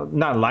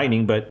 not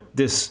lightning, but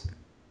this,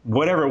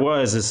 whatever it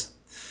was, this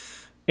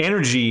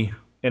energy.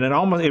 And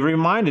it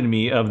reminded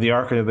me of the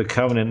Ark of the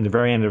Covenant in the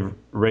very end of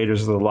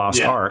Raiders of the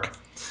Lost Ark,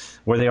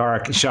 where the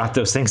Ark shot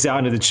those things out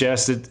into the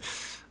chest.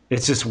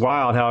 It's just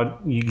wild how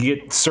you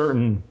get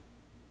certain,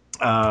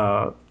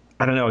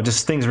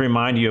 just things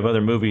remind you of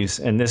other movies.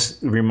 And this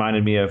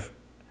reminded me of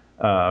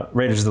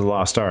Raiders of the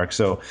Lost Ark.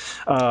 So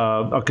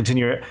I'll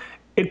continue.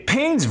 It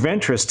pains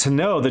Ventress to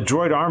know the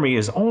droid army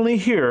is only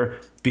here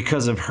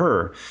because of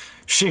her.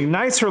 She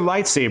ignites her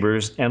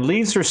lightsabers and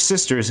leads her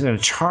sisters in a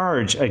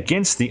charge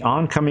against the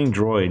oncoming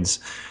droids.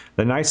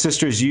 The Night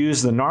Sisters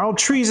use the gnarled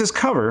trees as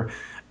cover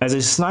as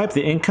they snipe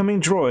the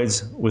incoming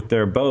droids with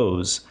their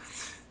bows.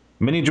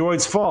 Many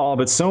droids fall,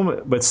 but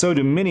so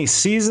do many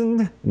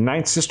seasoned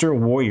Night Sister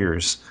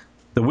warriors.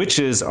 The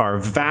witches are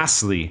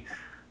vastly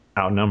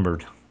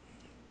outnumbered.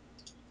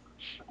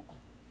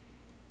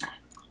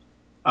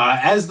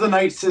 As the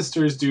Night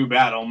Sisters do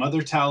battle,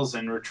 Mother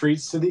Talzin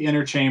retreats to the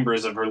inner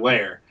chambers of her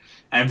lair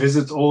and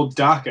visits old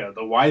Daka,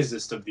 the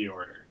wisest of the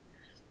Order.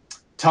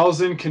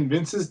 Talzin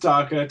convinces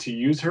Daka to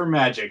use her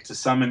magic to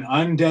summon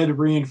undead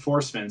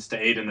reinforcements to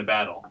aid in the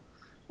battle.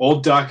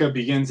 Old Daka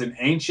begins an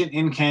ancient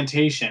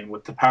incantation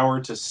with the power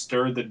to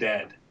stir the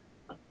dead.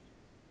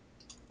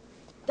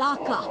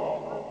 Daka,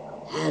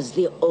 as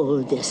the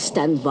oldest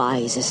and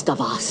wisest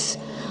of us,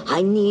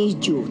 I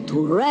need you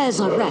to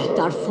resurrect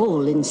our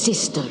fallen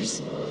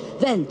sisters.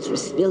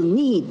 Ventress will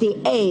need the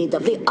aid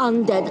of the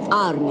undead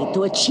army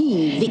to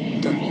achieve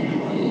victory.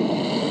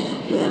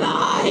 Then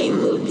I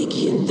will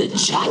begin the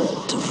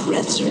chant of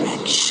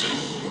resurrection.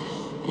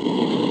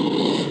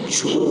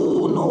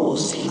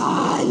 Chunos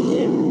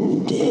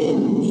lalem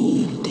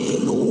deni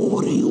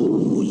deloriulie,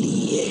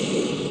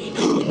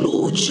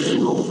 luce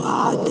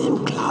novadem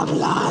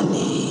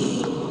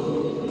clavlane,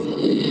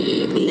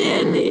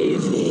 lene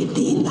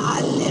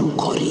vedinalem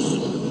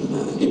corim,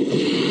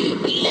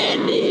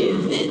 lene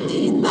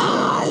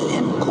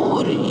vedinalem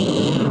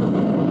corim,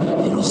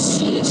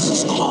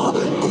 Virosisco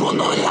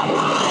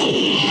chronolamai,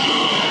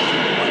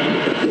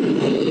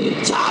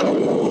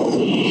 Tabu.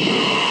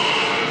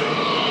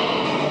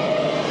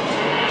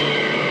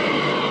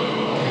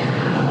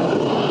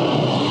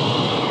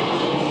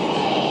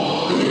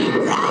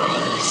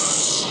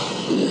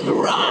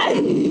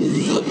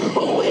 Rise,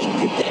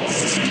 awake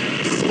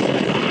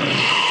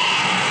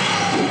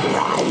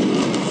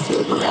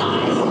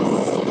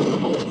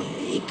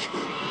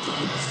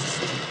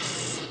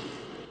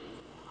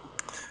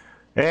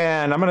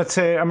And I'm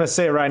gonna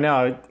say it right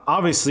now.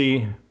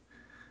 Obviously,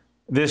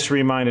 this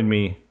reminded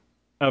me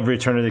of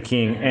Return of the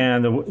King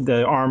and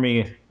the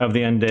army of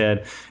the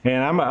undead.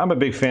 And I'm a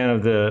big fan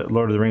of the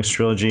Lord of the Rings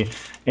trilogy.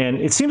 And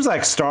it seems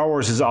like Star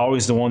Wars is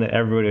always the one that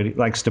everybody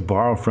likes to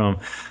borrow from.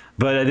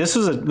 But this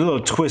was a little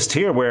twist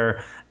here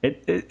where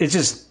it's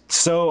just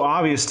so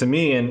obvious to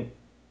me,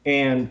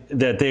 and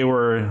that they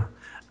were,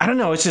 I don't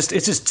know, it's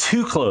just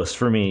too close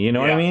for me. You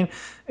know what I mean?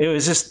 It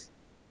was just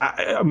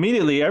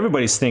immediately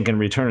everybody's thinking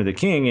Return of the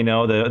King. You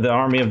know, the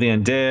army of the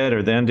undead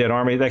or the undead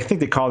army. I think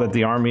they called it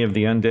the army of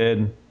the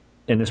undead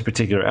in this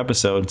particular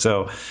episode.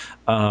 So,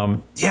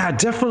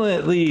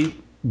 definitely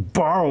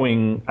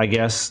borrowing, I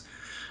guess,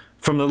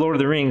 from the Lord of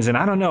the Rings. And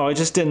I don't know, it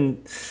just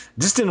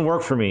didn't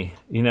work for me.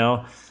 You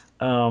know.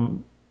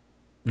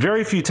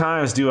 Very few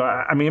times do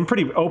I mean, I'm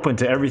pretty open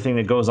to everything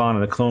that goes on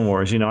in the Clone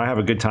Wars. You know, I have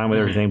a good time with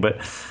everything, but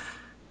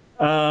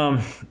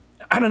I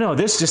don't know.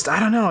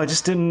 I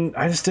just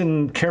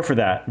didn't care for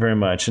that very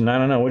much. And I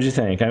don't know. What do you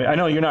think? I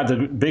know you're not the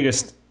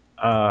biggest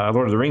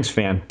Lord of the Rings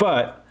fan,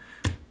 but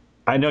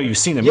I know you've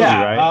seen the movie,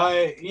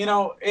 right?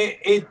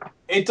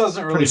 It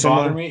doesn't really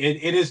bother me.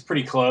 It is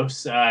pretty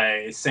close.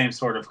 Same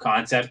sort of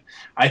concept.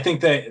 I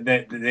think that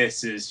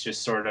this is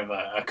just sort of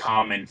a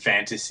common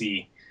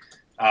fantasy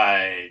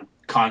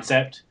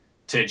concept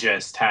to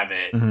just have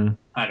it. Mm-hmm.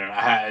 I don't know.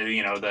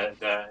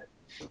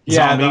 The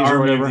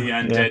army of the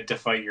undead to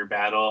fight your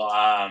battle.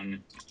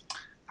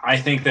 I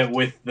think that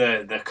with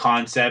the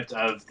concept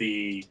of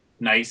the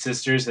Night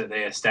Sisters that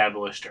they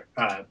established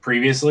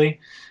previously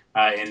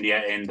in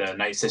the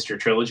Night Sister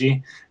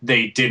trilogy,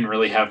 they didn't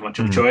really have much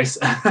of a choice.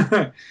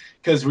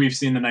 Because we've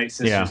seen the Night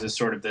Sisters as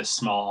sort of this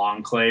small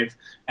enclave,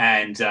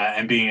 and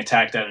being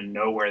attacked out of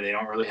nowhere, they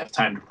don't really have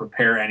time to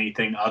prepare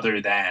anything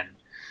other than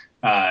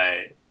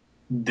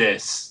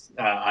this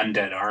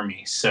undead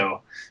army.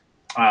 So,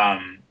 I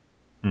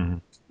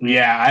don't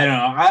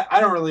know.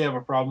 I don't really have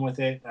a problem with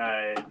it.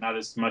 Not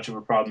as much of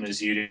a problem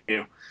as you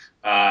do.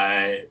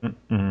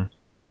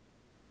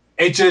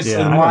 It just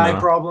my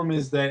problem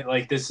is that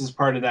this is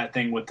part of that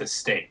thing with the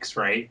stakes,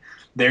 right?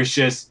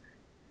 There's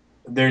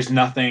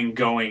nothing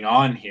going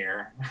on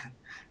here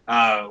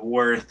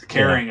worth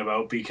caring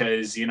about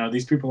because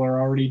these people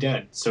are already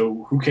dead.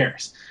 So who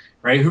cares,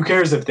 right? Who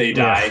cares if they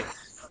die?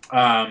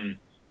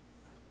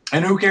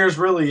 And who cares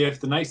really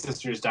if the Night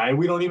Sisters die?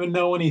 We don't even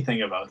know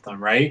anything about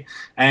them, right?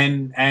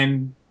 And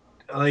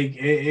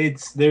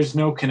there's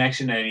no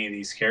connection to any of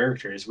these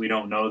characters. We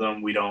don't know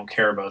them. We don't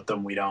care about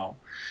them. We don't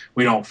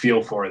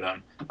feel for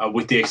them,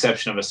 with the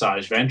exception of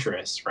Asajj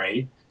Ventress,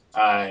 right?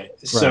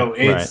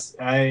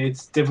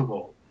 It's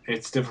difficult.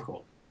 It's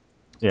difficult.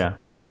 Yeah.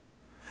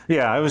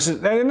 Yeah, it was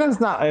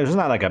not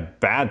like a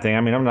bad thing.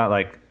 I mean, I'm not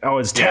like, oh,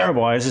 it's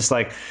terrible. I was just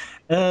like,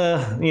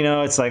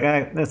 it's like,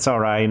 that's all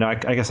right.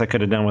 I guess I could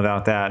have done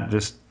without that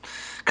just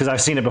because I've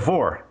seen it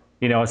before.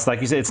 It's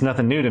like you said, it's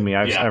nothing new to me.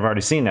 I've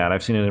already seen that.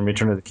 I've seen it in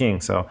Return of the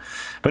King. So,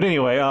 but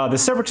anyway, the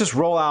Separatists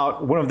roll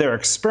out one of their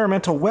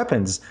experimental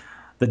weapons,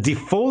 the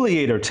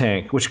Defoliator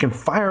tank, which can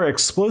fire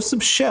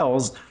explosive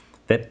shells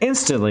that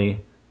instantly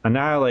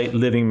annihilate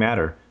living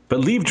matter, but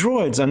leave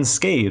droids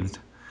unscathed.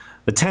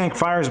 The tank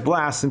fires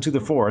blasts into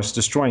the forest,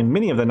 destroying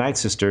many of the Night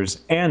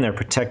Sisters and their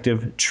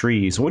protective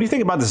trees. What do you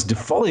think about this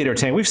defoliator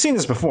tank? We've seen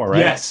this before, right?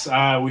 Yes,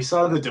 we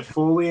saw the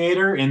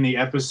defoliator in the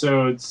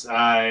episodes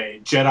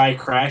Jedi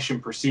Crash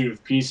and Pursuit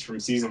of Peace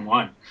from Season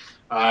 1.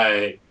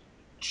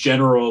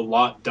 General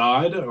Lot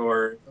Dodd,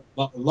 or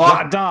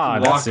Lot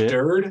Dodd, that's it.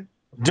 Durd?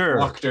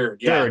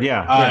 Durd,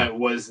 yeah.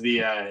 Was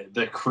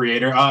the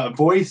creator,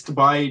 voiced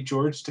by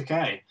George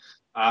Takei.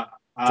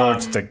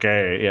 George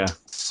Takei, yeah.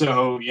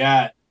 So,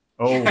 yeah.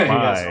 Oh my!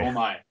 Yes, oh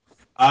my!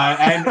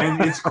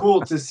 And it's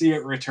cool to see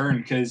it return,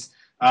 because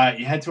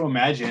you had to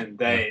imagine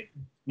that,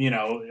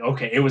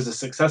 it was a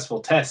successful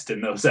test in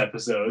those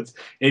episodes.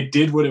 It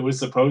did what it was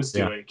supposed to.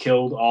 Yeah. It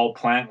killed all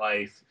plant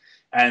life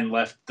and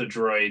left the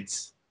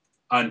droids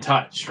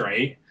untouched,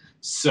 right?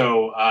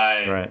 So,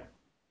 right.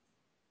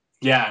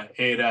 Yeah,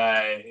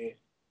 it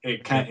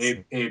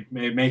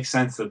makes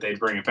sense that they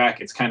bring it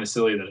back. It's kind of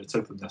silly that it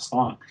took them this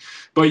long,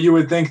 but you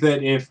would think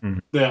that if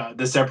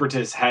the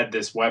Separatists had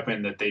this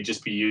weapon, that they'd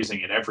just be using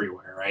it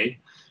everywhere, right?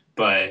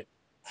 But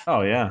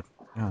yeah.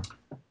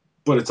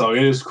 But it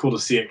is cool to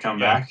see it come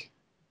back.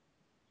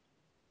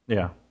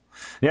 Yeah,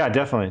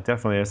 definitely.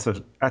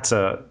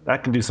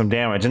 That can do some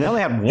damage, and they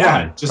only had one.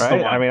 Yeah, just right?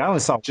 the one. I mean, I only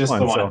saw just one.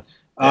 The one. So,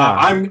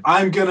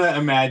 I'm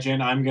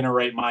gonna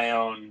write my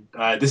own.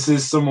 This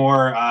is some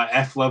more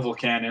F level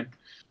canon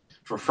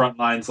for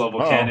Frontlines level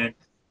canon.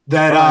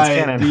 That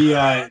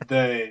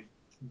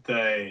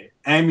the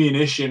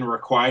ammunition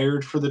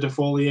required for the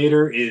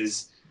defoliator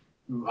is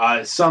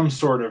some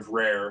sort of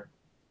rare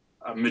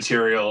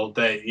material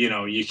that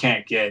you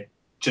can't get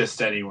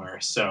just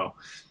anywhere. So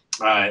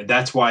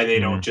that's why they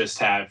don't just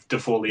have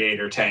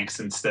defoliator tanks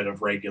instead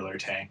of regular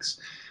tanks.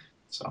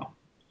 So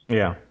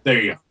yeah,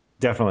 there you go.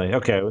 Definitely.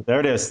 Okay, there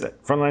it is.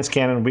 Frontlines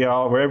canon.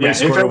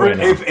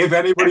 If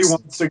anybody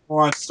wants to go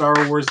on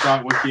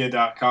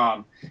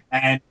StarWars.wikia.com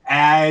and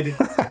add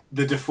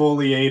the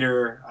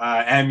defoliator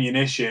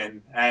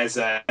ammunition as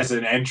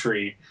an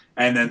entry,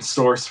 and then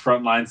source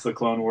Frontlines the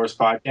Clone Wars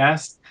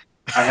podcast,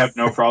 I have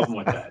no problem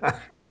with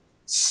that.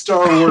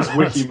 Star Wars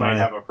Wiki might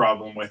have a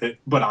problem with it,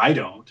 but I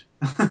don't.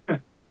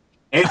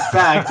 In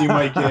fact, you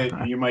might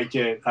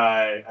get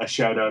a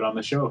shout out on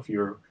the show if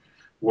you're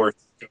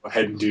worth go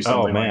ahead and do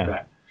something like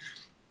that.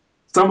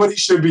 Somebody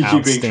should be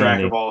keeping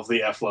track of all of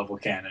the F level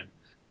canon.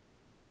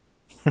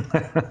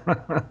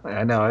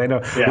 I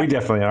know. Yeah. We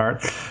definitely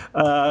aren't.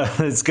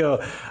 Let's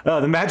go.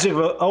 The magic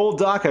of Old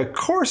Daka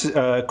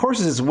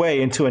courses its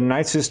way into a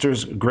Night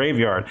Sisters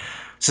graveyard.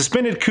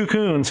 Suspended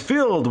cocoons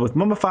filled with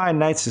mummified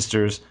Night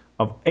Sisters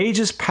of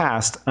ages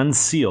past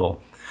unseal.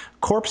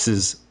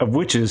 Corpses of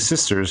witches'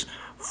 sisters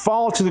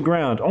fall to the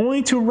ground,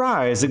 only to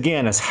rise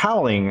again as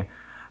howling,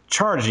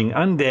 charging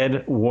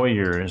undead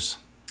warriors.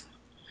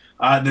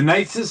 The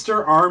Night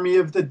Sister army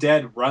of the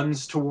dead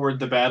runs toward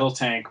the battle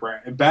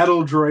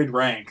droid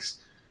ranks.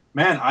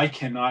 Man, I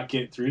cannot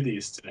get through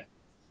these today.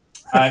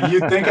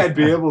 You'd think I'd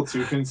be able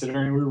to,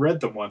 considering we read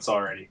them once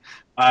already.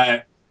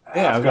 I've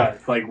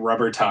got like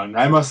rubber tongue.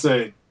 I must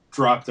have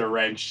dropped a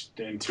wrench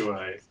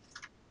into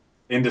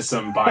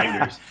some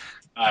binders,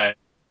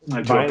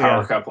 into a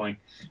power coupling,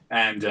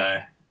 and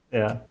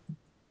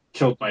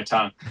killed my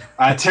tongue.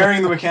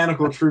 Tearing the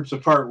mechanical troops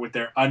apart with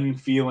their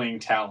unfeeling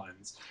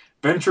talons.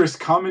 Ventress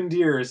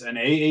commandeers an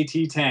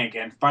AAT tank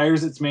and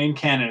fires its main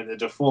cannon at the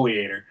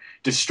defoliator,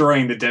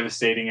 destroying the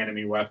devastating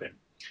enemy weapon.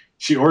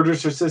 She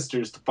orders her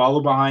sisters to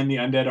follow behind the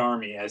undead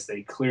army as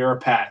they clear a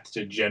path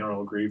to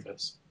General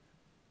Grievous.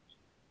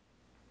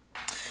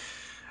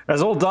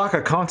 As Old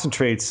Daka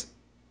concentrates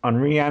on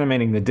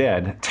reanimating the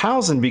dead,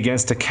 Talzin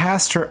begins to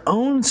cast her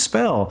own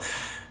spell.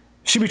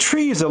 She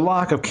retrieves a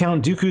lock of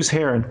Count Dooku's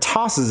hair and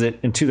tosses it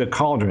into the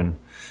cauldron.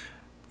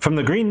 From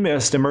the green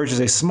mist emerges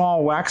a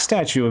small wax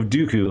statue of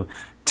Dooku.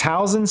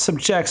 Talzin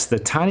subjects the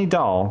tiny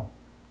doll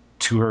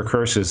to her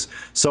curses.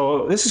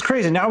 So this is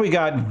crazy. Now we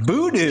got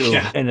voodoo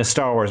in the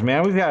Star Wars,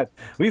 man.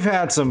 We've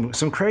had some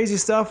crazy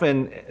stuff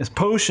and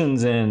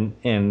potions and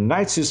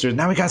Night Sisters.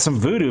 Now we got some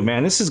voodoo,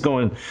 man. This is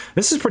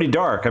pretty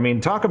dark. I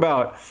mean, talk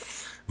about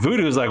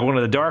voodoo is like one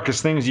of the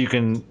darkest things you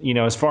can,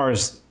 as far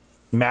as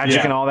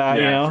magic and all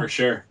that, for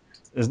sure.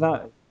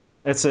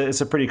 It's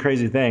a pretty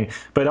crazy thing.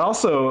 But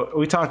also,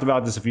 we talked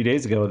about this a few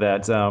days ago,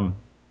 that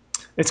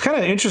it's kind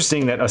of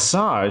interesting that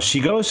Asajj, she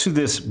goes through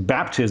this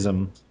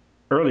baptism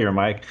earlier,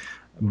 Mike,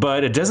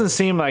 but it doesn't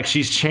seem like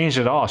she's changed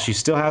at all. She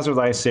still has her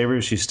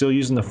lightsaber. She's still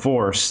using the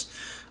Force.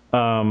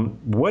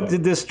 What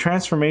did this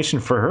transformation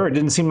for her? It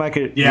didn't seem like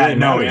it. Yeah, really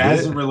mattered, it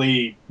hasn't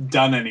really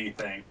done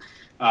anything.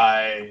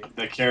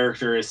 The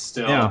character is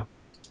still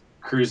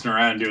cruising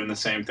around doing the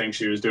same thing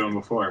she was doing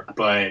before,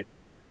 but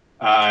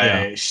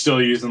she's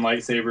still using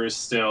lightsabers,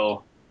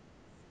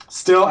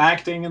 still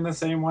acting in the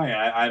same way.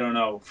 I don't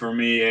know. For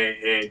me,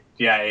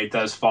 it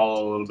does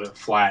fall a little bit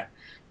flat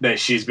that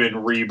she's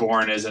been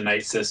reborn as a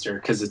Night Sister,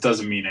 because it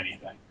doesn't mean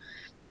anything,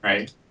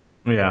 right?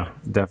 Yeah,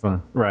 definitely.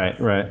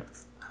 Right.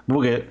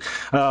 We'll get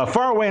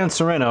far away on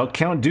Sereno.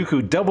 Count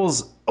Dooku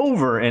doubles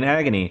over in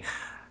agony.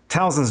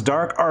 Talzin's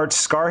dark arts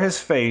scar his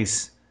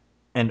face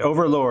and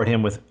overload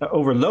him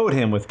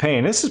with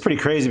pain. This is pretty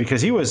crazy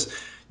because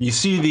you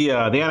see the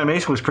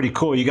animation was pretty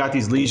cool. You got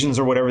these lesions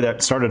or whatever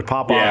that started to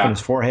pop off in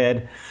his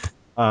forehead,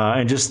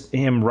 and just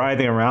him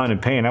writhing around in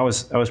pain. That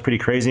was pretty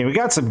crazy. And we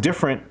got some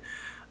different,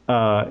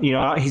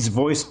 he's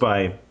voiced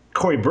by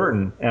Corey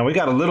Burton, and we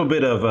got a little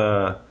bit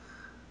of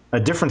a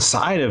different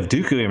side of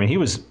Dooku. I mean, he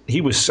was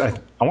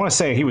I want to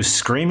say he was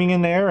screaming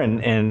in there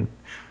and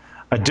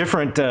a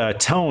different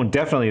tone,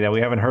 definitely, that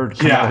we haven't heard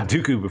come out of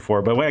Dooku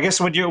before. But I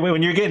guess when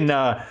you're getting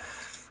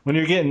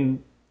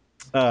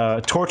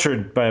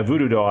tortured by a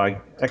voodoo doll,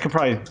 that could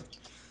probably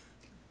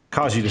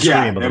cause you to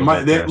scream a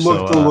little bit. It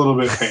looked a little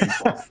bit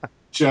painful.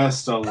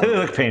 Just a little. It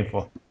looked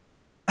painful.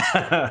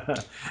 Go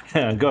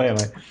ahead,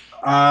 Mike.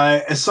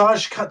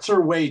 Asajj cuts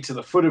her way to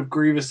the foot of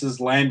Grievous's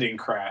landing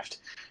craft.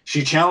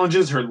 She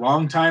challenges her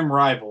longtime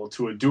rival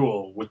to a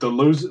duel, with the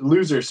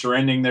loser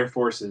surrendering their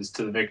forces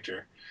to the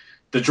victor.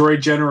 The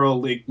droid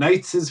general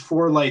ignites his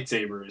 4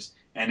 lightsabers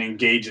and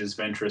engages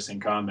Ventress in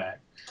combat.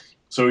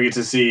 So we get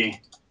to see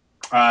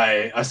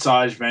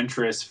Asajj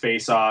Ventress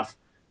face off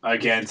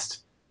against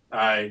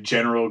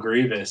General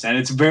Grievous. And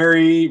it's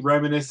very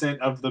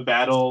reminiscent of the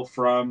battle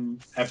from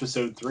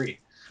Episode 3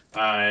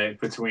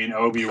 between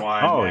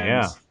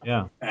Obi-Wan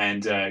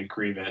and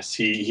Grievous.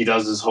 He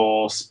does his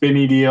whole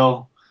spinny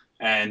deal.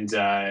 And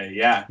very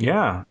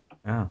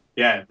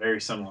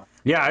similar.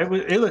 Yeah,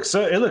 it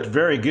looked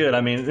very good.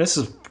 I mean, this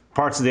is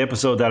parts of the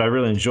episode that I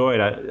really enjoyed.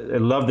 I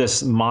love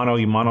this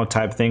mano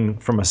type thing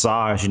from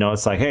Asajj.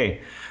 It's like,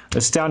 hey,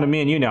 it's down to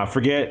me and you now.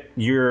 Forget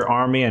your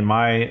army and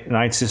my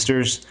Night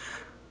Sisters.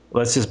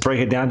 Let's just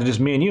break it down to just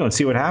me and you and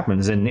see what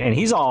happens. And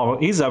he's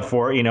up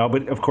for it,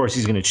 but of course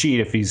he's going to cheat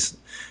if he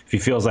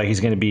feels like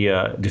he's going to be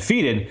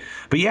defeated.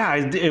 But yeah,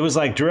 it was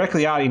like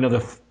directly out.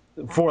 The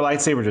 4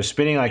 lightsabers are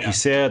spinning, like you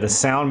said. The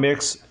sound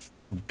mix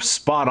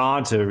spot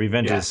on to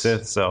Revenge of the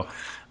Sith. So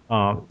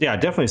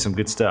definitely some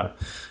good stuff.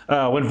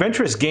 When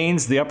Ventress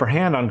gains the upper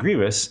hand on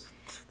Grievous,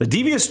 the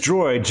devious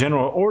droid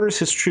general orders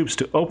his troops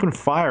to open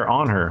fire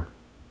on her.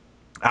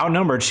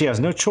 Outnumbered, she has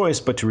no choice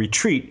but to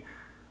retreat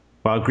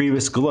while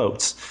Grievous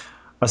gloats.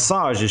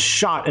 Asajj is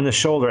shot in the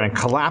shoulder and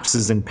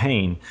collapses in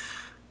pain.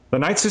 The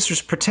Night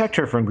Sisters protect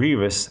her from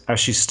Grievous as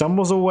she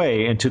stumbles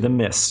away into the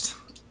mist.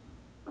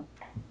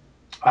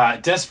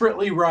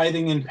 Desperately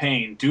writhing in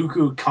pain,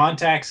 Dooku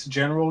contacts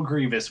General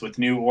Grievous with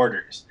new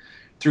orders.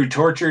 Through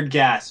tortured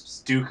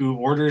gasps, Dooku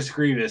orders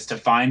Grievous to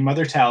find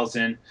Mother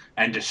Talzin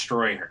and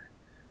destroy her.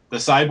 The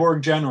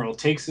cyborg general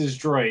takes his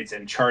droids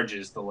and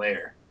charges the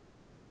lair.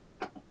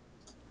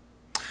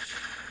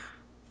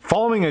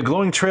 Following a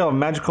glowing trail of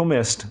magical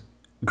mist,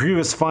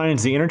 Grievous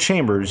finds the inner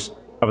chambers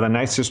of the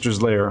Night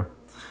Sisters' lair.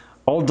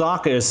 Old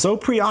Daka is so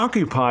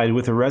preoccupied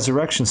with the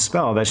resurrection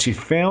spell that she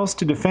fails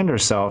to defend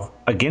herself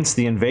against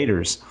the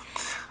invaders.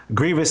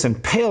 Grievous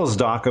impales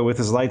Daka with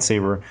his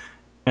lightsaber,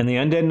 and the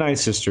undead Night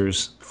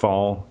Sisters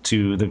fall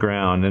to the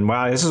ground. And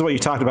wow, this is what you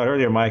talked about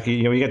earlier, Mike.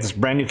 You got this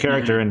brand new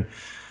character, and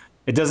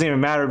it doesn't even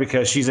matter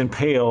because she's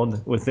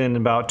impaled within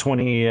about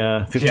 20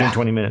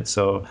 minutes.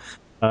 So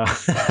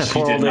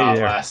she did not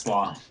last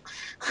long.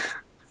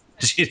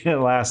 She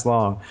didn't last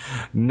long.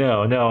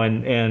 No,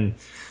 and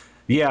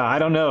yeah, I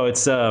don't know.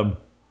 It's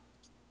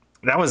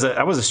that was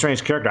a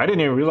strange character. I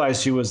didn't even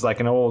realize she was like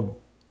an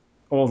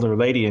older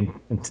lady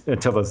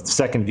until the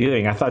second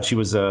viewing. I thought she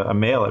was a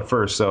male at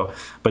first.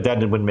 But that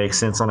wouldn't make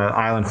sense on an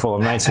island full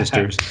of Night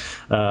Sisters.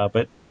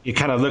 But you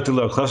kind of looked a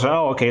little closer.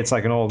 Oh, okay, it's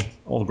like an old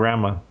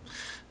grandma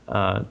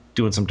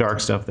doing some dark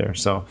stuff there.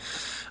 So.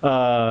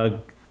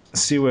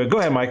 Go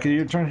ahead, Mike.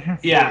 Your turn here.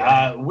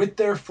 Yeah, with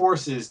their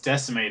forces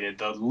decimated,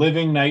 the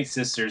living Night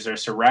Sisters are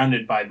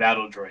surrounded by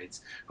battle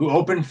droids, who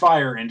open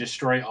fire and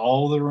destroy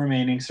all the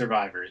remaining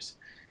survivors.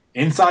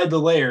 Inside the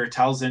lair,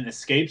 Talzin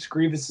escapes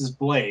Grievous's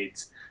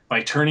blades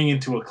by turning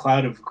into a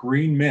cloud of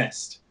green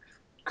mist.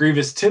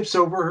 Grievous tips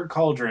over her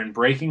cauldron,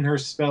 breaking her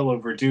spell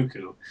over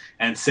Dooku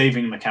and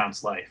saving the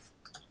Count's life.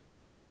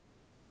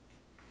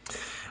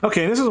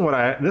 Okay, this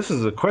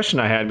is a question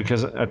I had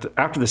because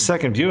after the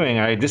second viewing,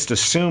 I just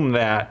assumed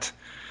that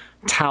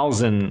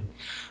Talzin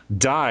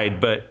died,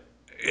 but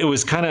it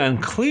was kind of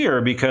unclear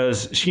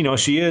because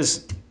she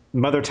is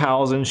Mother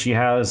Talzin. She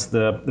has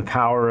the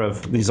power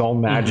of these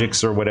old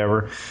magics or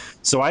whatever.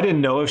 So I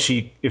didn't know if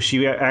she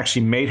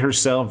actually made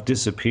herself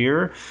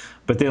disappear.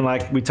 But then,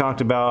 like we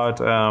talked about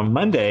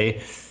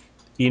Monday,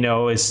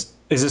 is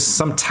this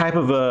some type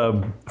of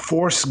a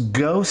Force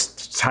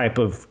ghost type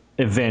of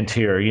event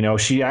here?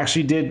 She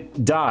actually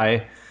did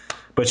die,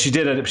 but she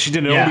did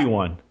an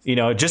Obi-Wan.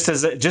 Just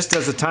as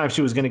the time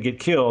she was going to get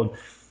killed,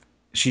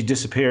 she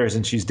disappears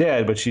and she's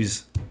dead, but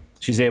she's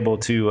able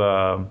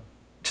to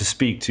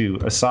speak to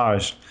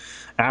Asajj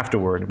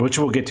afterward, which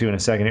we'll get to in a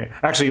second here.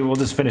 Actually, we'll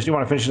just finish. Do you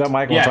want to finish it up,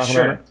 Mike? Yeah,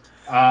 sure.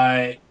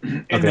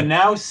 In the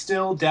now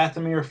still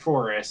Dathomir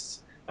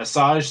forests,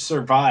 Asajj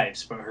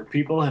survives, but her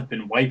people have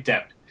been wiped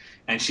out,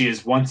 and she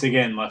is once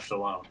again left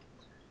alone.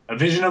 A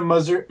vision of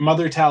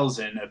Mother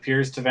Talzin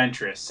appears to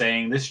Ventress,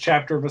 saying this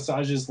chapter of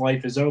Asajj's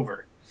life is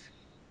over.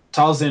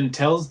 Talzin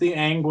tells the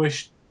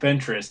anguished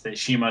Ventress that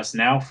she must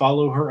now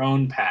follow her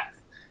own path,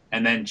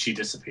 and then she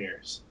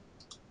disappears.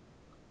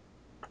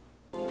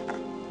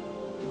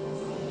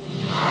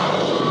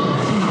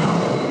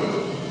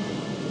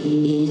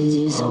 It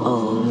is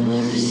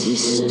over,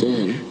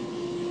 sister.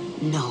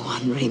 No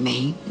one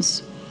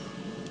remains.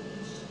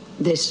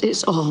 This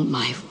is all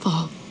my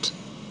fault.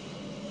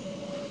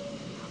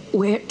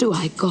 Where do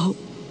I go?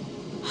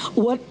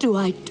 What do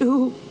I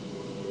do?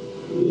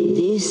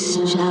 This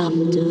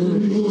chapter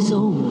is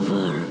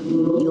over.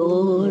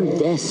 Your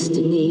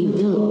destiny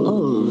will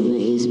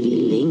always be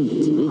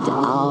linked with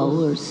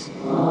ours.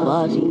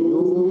 But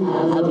you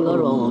have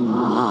your own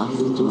path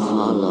to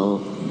follow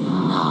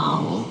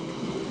now.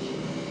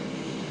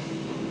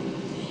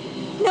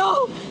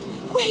 No!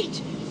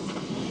 Wait!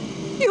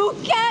 You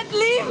can't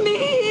leave me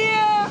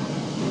here!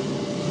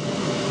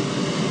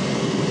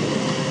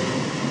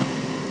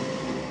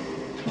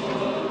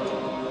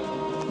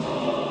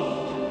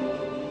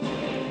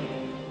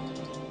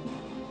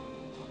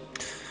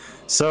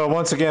 So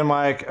once again,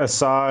 Mike,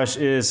 Asajj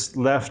is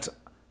left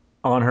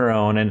on her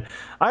own, and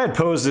I had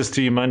posed this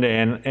to you Monday,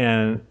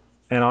 and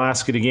I'll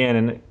ask it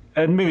again,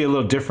 and maybe a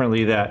little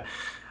differently. That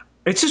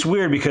it's just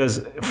weird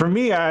because for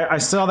me, I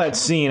saw that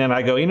scene and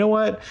I go, you know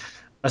what,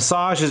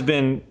 Asajj has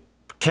been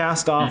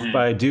cast off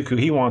by Dooku.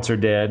 He wants her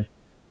dead.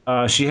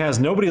 She has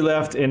nobody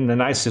left in the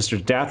Night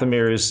Sisters.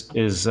 Dathomir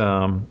is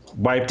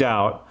wiped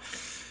out.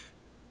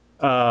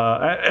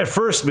 At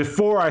first,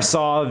 before I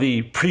saw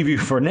the preview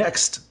for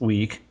next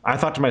week, I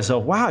thought to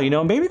myself, wow,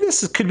 maybe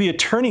this could be a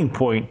turning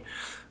point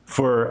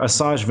for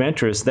Asajj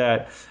Ventress,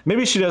 that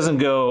maybe she doesn't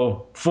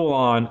go full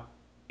on,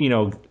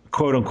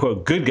 quote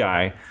unquote good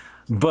guy,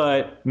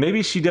 but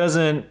maybe she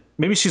doesn't.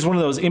 Maybe she's one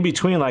of those in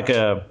between, like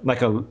a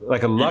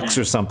Lux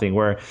or something,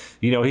 where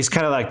he's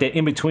kind of like the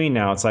in between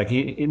now. It's like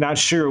he's not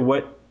sure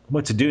what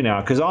to do now,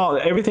 because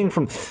everything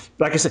from,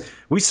 like I said,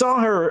 we saw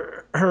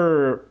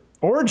her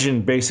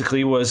origin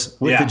basically was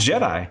with the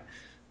Jedi,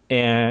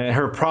 and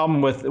her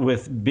problem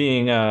with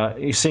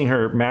being seeing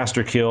her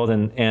master killed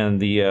and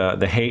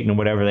the hate and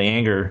whatever, the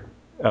anger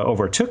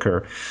overtook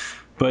her.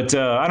 But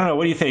I don't know.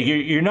 What do you think?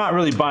 You're not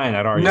really buying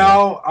that, are you?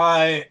 No,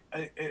 I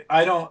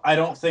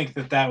don't think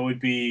that would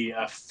be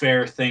a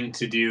fair thing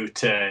to do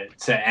to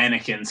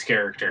Anakin's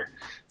character,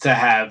 to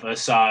have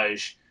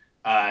Asajj,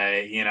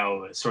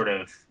 sort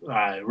of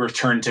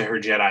return to her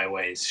Jedi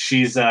ways.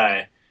 She's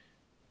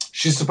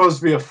supposed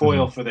to be a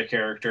foil for the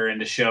character, and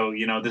to show,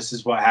 this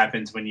is what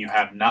happens when you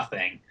have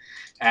nothing,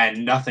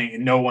 and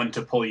no one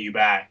to pull you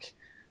back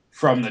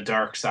from the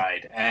dark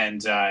side.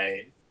 And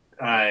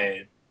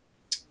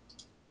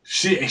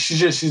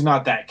she's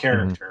not that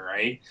character,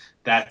 right?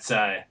 That's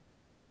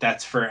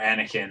for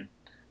Anakin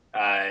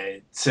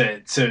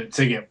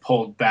to get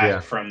pulled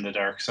back from the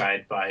dark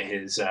side by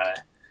his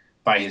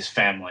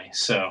family.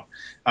 So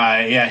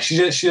she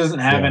doesn't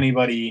have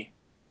anybody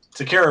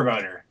to care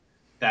about her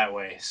that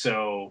way.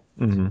 So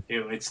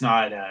it's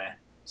not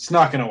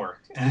going to work.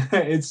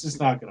 It's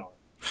just not going to work.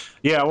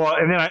 Yeah, well,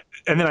 and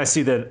then I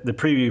see the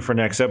preview for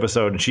next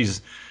episode,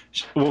 and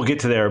we'll get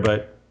to there,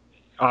 but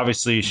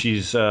obviously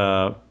she's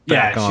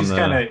back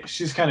on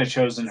she's kind of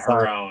chosen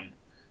her own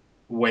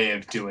way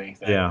of doing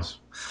things.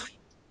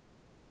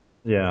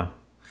 Yeah.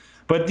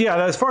 But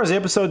yeah, as far as the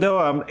episode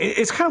though,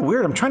 it's kind of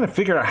weird. I'm trying to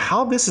figure out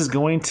how this is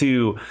going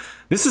to.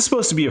 This is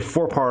supposed to be a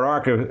 4-part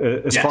arc,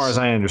 as far as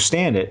I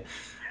understand it,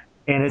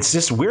 and it's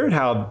just weird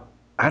how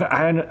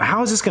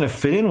is this going to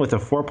fit in with a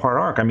 4-part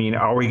arc? I mean,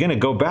 are we going to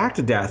go back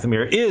to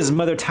Dathomir? Is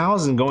Mother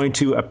Talzin going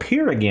to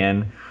appear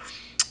again?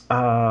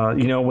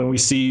 When we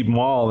see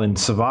Maul and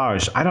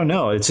Savage, I don't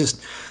know. It's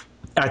just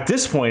at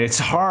this point, it's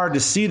hard to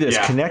see this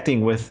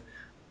connecting with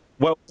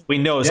what we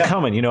know is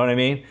coming. You know what I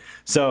mean?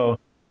 So,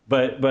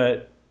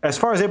 but as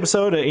far as the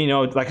episode,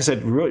 like I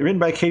said, written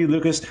by Katie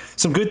Lucas,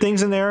 some good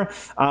things in there.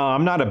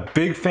 I'm not a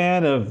big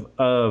fan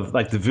of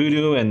like the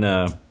voodoo and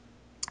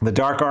the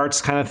dark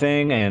arts kind of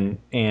thing,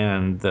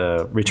 and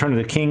the Return of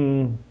the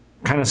King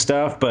kind of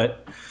stuff.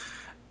 But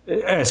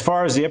as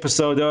far as the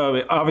episode, though,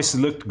 it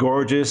obviously looked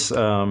gorgeous.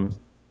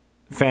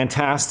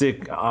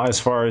 Fantastic as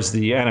far as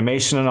the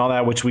animation and all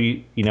that, which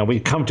we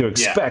come to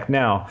expect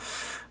now.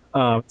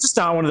 It's just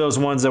not one of those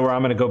ones where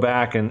I'm going to go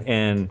back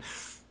and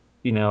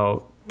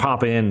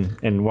pop in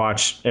and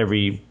watch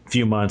every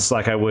few months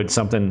like I would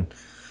something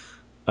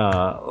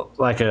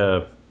like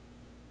one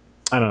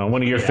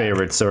of your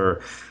favorites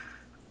or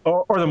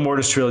the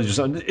Mortis trilogy or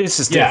something. It's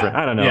just different.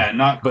 I don't know. Yeah,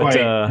 not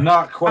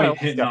quite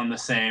hitting on the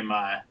same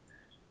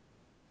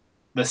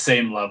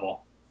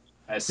level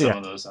as some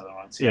of those other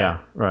ones. Yeah,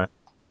 right.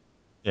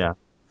 Yeah,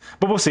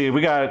 but we'll see. We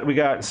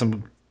got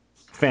some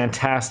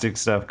fantastic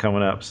stuff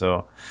coming up.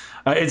 So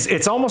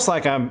it's almost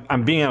like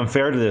I'm being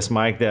unfair to this,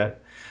 Mike.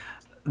 That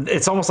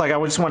it's almost like I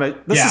just want to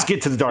let's just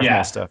get to the Darth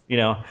Maul stuff.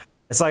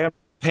 It's like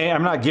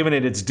I'm not giving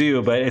it its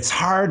due, but it's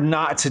hard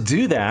not to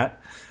do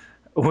that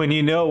when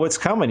you know what's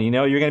coming.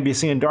 You're going to be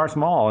seeing Darth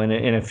Maul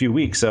in a few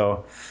weeks.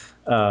 So,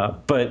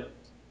 but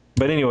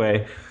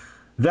anyway,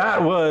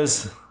 that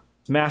was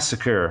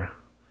Massacre.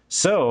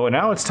 So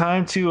now it's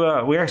time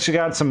to. We actually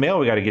got some mail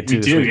we got to get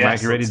to this week.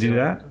 Mike, you ready to do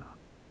that?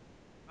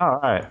 All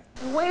right.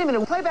 Wait a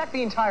minute, play back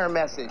the entire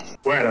message.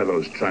 Where are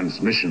those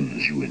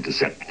transmissions you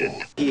intercepted?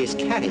 He is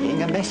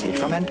carrying a message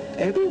from an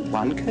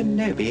Obi-Wan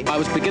Kenobi. I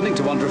was beginning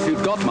to wonder if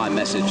you'd got my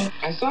message.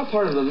 I saw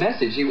part of the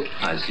message.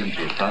 I seem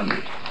to have found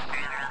it.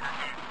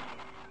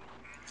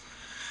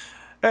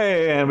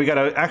 Hey, and we got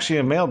actually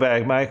a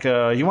mailbag, Mike.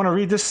 You want to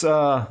read this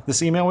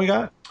this email we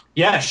got?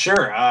 Yeah,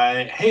 sure.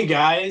 Hey,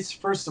 guys.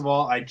 First of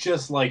all, I'd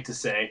just like to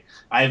say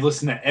I've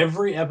listened to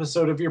every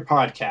episode of your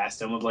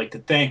podcast and would like to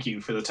thank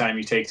you for the time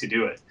you take to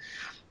do it.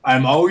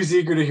 I'm always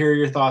eager to hear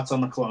your thoughts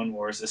on the Clone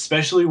Wars,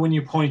 especially when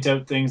you point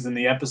out things in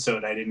the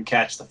episode I didn't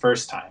catch the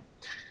first time.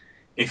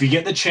 If you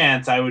get the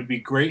chance, I would be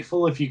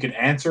grateful if you could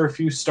answer a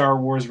few Star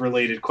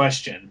Wars-related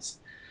questions.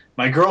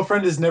 My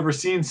girlfriend has never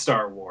seen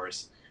Star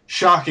Wars.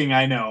 Shocking,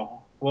 I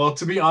know. Well,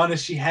 to be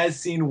honest, she has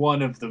seen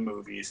one of the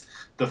movies,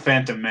 The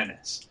Phantom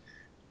Menace.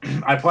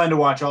 I plan to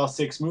watch all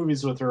 6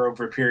 movies with her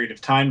over a period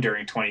of time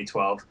during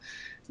 2012.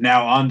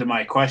 Now on to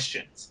my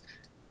questions.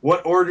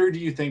 What order do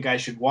you think I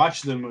should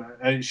watch them?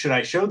 Should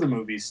I show the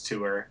movies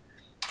to her?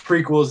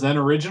 Prequels then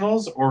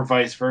originals, or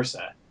vice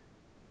versa?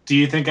 Do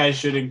you think I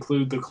should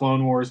include the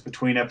Clone Wars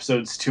between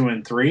episodes 2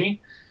 and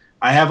 3?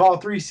 I have all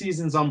 3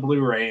 seasons on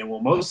Blu-ray and will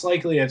most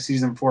likely have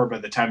season 4 by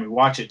the time we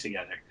watch it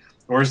together.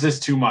 Or is this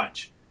too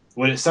much?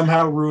 Would it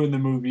somehow ruin the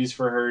movies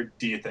for her,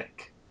 do you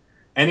think?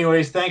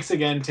 Anyways, thanks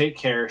again. Take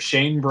care.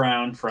 Shane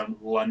Brown from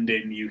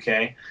London,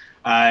 UK.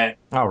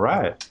 All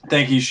right.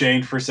 Thank you,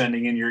 Shane, for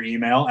sending in your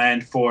email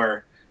and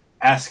for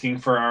asking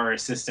for our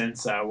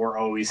assistance. We're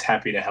always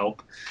happy to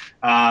help.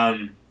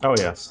 Oh,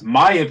 yes.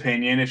 My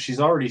opinion, if she's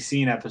already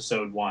seen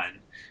episode 1,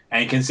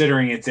 and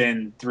considering it's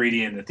in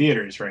 3D in the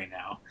theaters right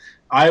now,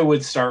 I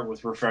would start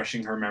with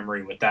refreshing her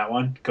memory with that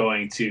one,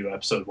 going to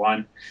episode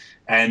 1,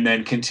 and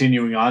then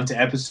continuing on to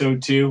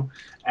episode 2.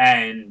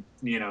 And,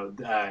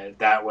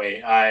 that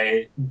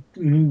way.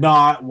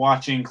 Not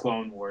watching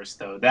Clone Wars,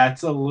 though.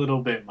 That's a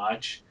little bit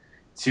much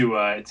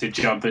to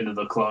jump into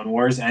the Clone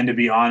Wars. And to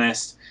be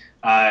honest,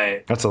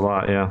 that's a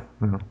lot, yeah.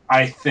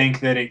 I think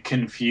that it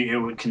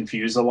would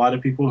confuse a lot of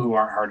people who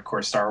aren't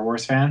hardcore Star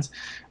Wars fans,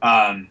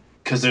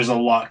 because there's a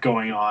lot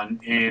going on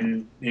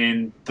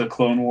in the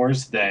Clone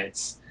Wars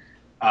that's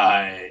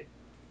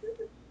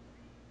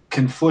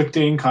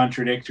conflicting,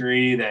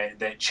 contradictory,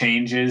 that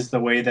changes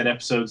the way that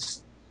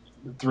episodes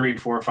 3,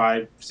 4,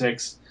 5,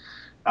 6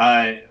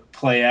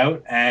 play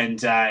out,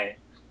 and I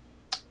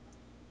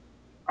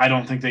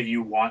don't think that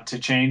you want to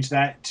change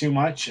that too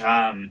much.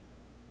 I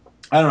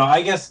don't know.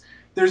 I guess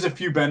there's a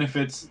few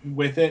benefits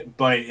with it,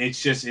 but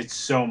it's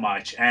so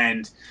much.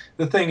 And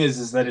the thing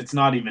is that it's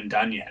not even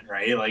done yet,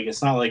 right? Like,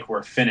 it's not like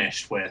we're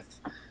finished with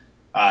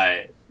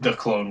the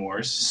Clone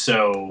Wars.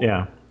 So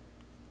yeah,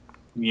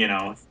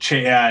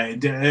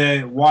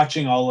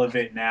 watching all of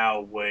it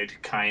now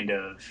would kind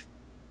of,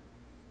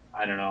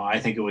 I don't know. I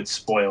think it would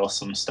spoil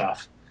some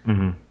stuff.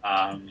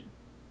 Mm-hmm.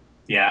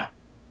 Yeah,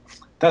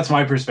 that's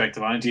my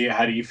perspective on it.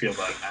 How do you feel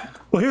about it, Matt?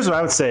 Well, here's what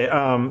I would say.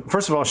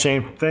 First of all,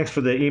 Shane, thanks for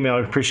the email.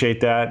 I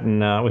appreciate that, and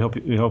we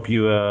hope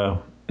you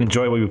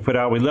enjoy what we put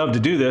out. We love to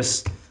do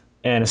this,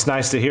 and it's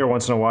nice to hear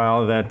once in a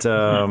while that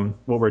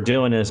what we're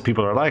doing is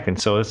people are liking.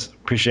 So let's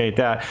appreciate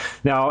that.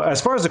 Now,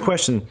 as far as the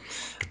question,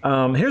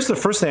 here's the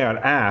first thing I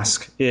would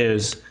ask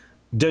is,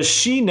 does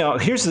she know?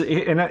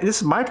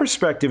 This my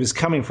perspective is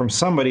coming from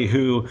somebody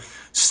who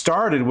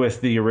started with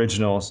the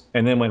originals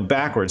and then went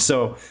backwards.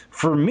 So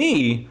for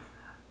me,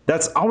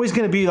 that's always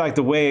going to be like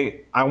the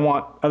way I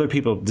want other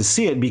people to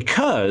see it,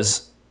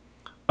 because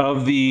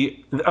of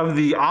the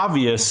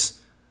obvious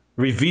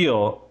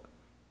reveal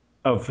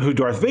of who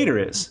Darth Vader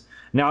is.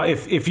 Now,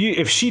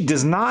 if she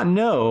does not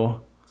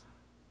know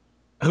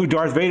who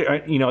Darth Vader,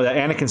 that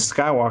Anakin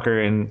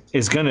Skywalker, and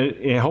is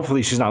gonna,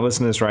 hopefully she's not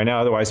listening to this right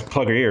now, otherwise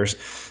plug her ears.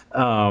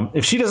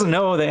 If she doesn't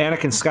know that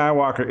Anakin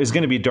Skywalker is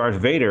going to be Darth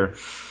Vader,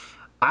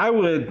 I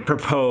would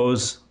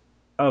propose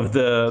of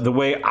the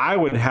way I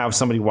would have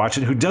somebody watch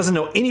it who doesn't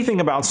know anything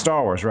about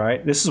Star Wars,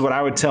 right? This is what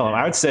I would tell them.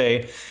 I would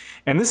say,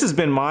 and this has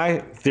been my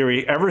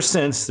theory ever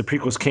since the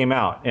prequels came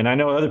out, and I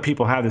know other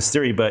people have this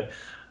theory, but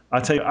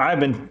I'll tell you, I've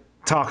been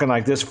talking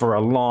like this for a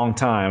long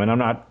time, and I'm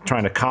not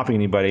trying to copy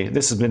anybody.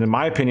 This has been, in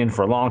my opinion,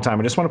 for a long time.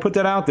 I just want to put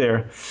that out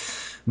there,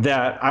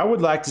 that I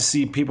would like to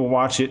see people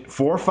watch it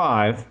 4 or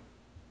 5.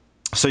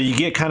 So you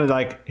get kind of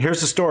like,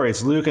 here's the story.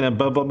 It's Luke and a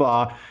blah, blah,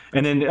 blah.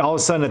 And then all of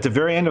a sudden at the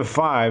very end of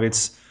 5,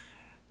 it's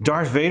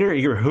Darth Vader.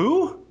 You're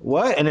who?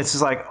 What? And it's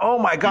just like, oh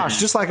my gosh,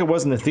 just like it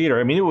was in the theater.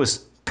 I mean, it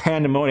was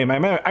pandemonium.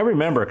 I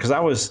remember because I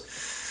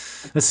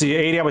was,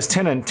 80. I was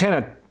 10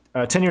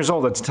 years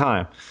old at the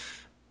time.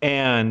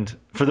 And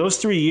for those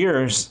 3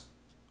 years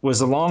was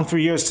the long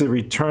 3 years to the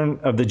Return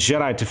of the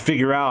Jedi to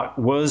figure out,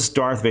 was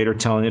Darth Vader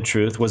telling the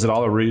truth? Was it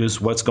all a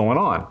ruse? What's going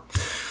on?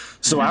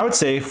 So I would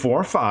say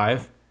 4 or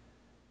 5.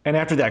 And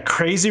after that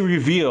crazy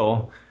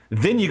reveal,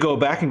 then you go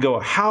back and go,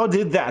 how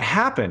did that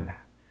happen?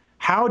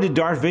 How did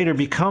Darth Vader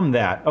become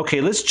that?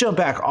 Okay, let's jump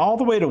back all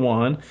the way to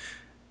 1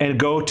 and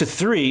go to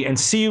 3 and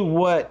see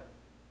what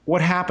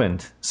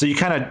happened. So you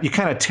kind of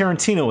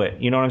Tarantino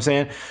it, you know what I'm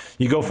saying?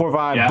 You go 4 or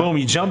 5, boom,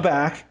 you jump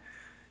back.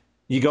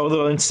 you go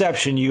to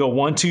Inception, you go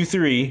 1, 2,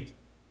 3.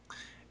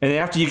 And then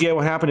after you get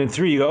what happened in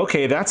 3, you go,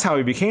 okay, that's how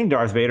he became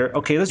Darth Vader.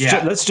 Okay,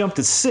 let's jump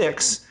to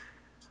 6.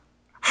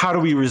 How do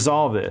we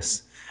resolve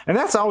this? And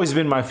that's always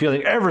been my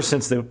feeling ever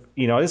since this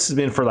has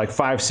been for like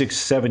 5, 6,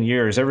 7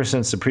 years, ever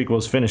since the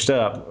prequels finished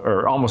up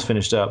or almost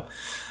finished up.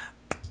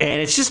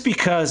 And it's just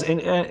because,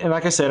 and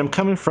like I said, I'm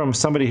coming from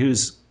somebody who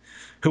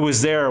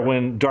was there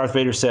when Darth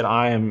Vader said,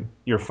 "I am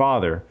your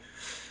father."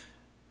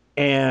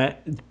 And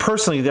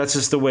personally, that's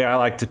just the way I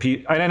like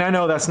to and I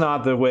know that's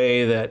not the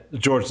way that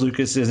George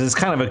Lucas is. It's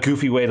kind of a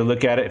goofy way to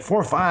look at it. 4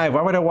 or 5,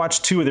 why would I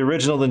watch 2 of the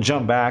original then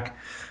jump back?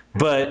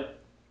 But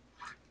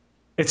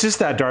it's just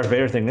that Darth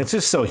Vader thing. It's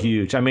just so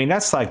huge. I mean,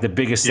 that's like the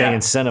biggest thing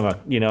in cinema,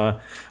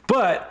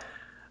 But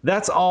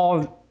that's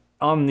all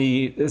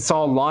it's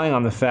all lying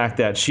on the fact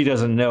that she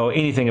doesn't know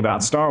anything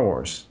about Star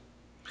Wars.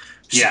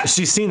 Yeah.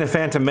 She's seen The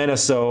Phantom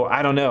Menace, so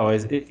I don't know.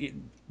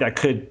 That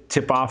could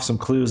tip off some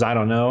clues. I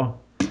don't know.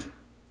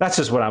 That's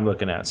just what I'm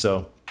looking at.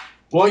 So,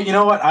 well, you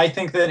know what? I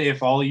think that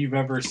if all you've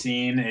ever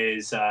seen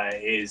is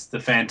The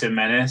Phantom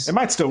Menace, it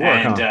might still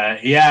work.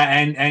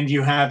 And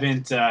you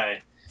haven't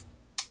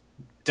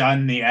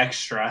done the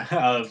extra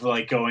of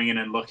like going in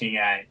and looking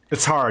at.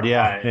 It's hard,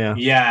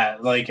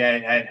 like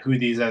at who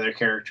these other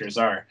characters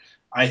are.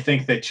 I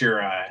think that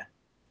you're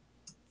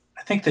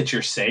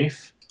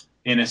safe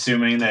in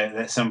assuming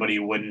that somebody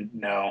wouldn't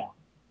know.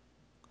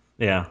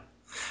 Yeah.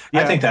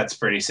 I think that's a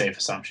pretty safe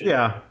assumption.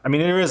 Yeah. I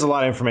mean, there is a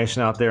lot of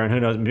information out there, and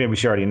who knows, maybe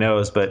she already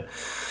knows, but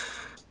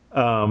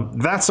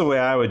that's the way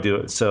I would do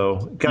it.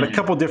 So got a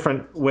couple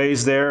different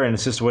ways there, and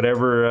it's just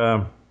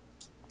whatever.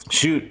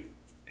 Shoot.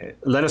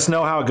 Let us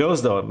know how it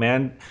goes, though,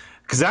 man.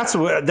 Because that's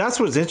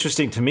what's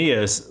interesting to me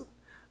is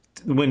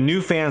when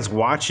new fans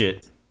watch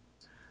it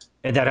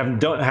and that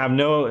don't have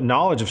no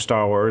knowledge of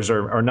Star Wars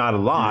or not a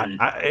lot.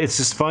 It's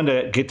just fun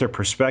to get their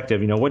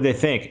perspective. What do they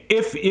think?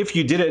 If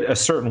you did it a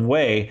certain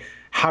way,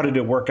 how did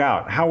it work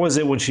out? How was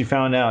it when she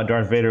found out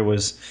Darth Vader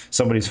was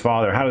somebody's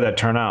father? How did that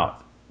turn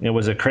out?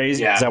 Was it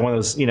crazy? Yeah. Is that one of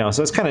those?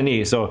 So it's kind of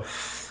neat. So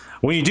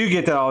when you do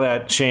get all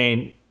that,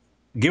 Shane,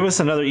 give us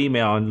another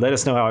email and let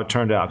us know how it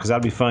turned out, because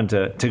that'd be fun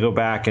to go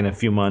back in a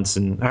few months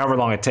and however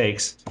long it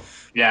takes.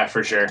 Yeah,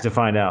 for sure. To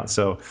find out.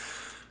 So,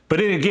 but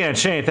again,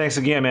 Shane, thanks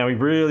again, man. We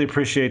really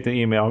appreciate the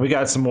email. We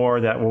got some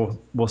more that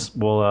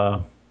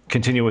we'll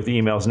continue with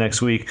the emails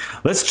next week.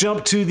 Let's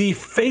jump to the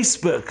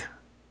Facebook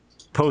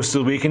post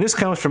of the week, and this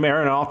comes from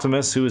Aaron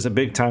Optimus, who is a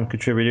big time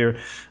contributor,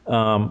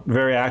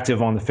 very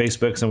active on the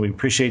Facebooks, and we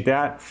appreciate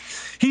that.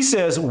 He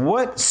says,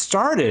 "What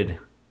started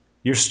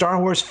your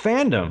Star Wars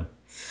fandom?"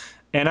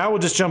 And I will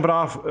just jump it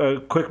off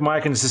quick,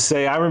 Mike, and just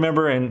say I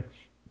remember in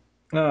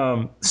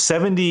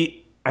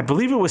 70, I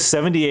believe it was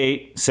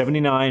 78,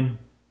 79.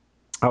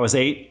 I was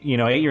 8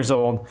 years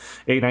old,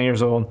 8, 9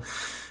 years old.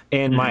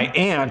 And my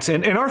aunt,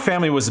 and our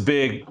family was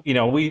big,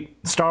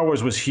 Star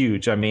Wars was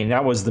huge. I mean,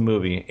 that was the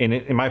movie.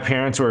 And my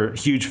parents were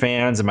huge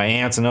fans, and my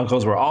aunts and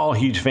uncles were all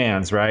huge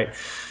fans, right?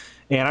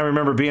 And I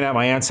remember being at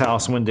my aunt's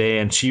house one day,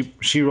 and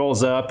she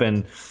rolls up,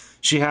 and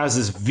she has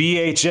this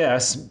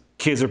VHS.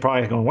 Kids are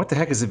probably going, what the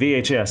heck is a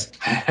VHS?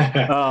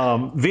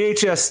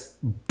 VHS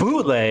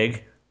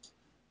bootleg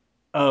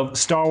of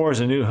Star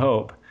Wars A New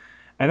Hope.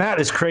 And that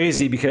is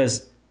crazy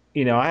because,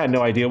 I had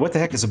no idea what the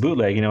heck is a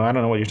bootleg. I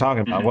don't know what you're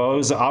talking about. Well, it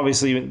was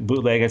obviously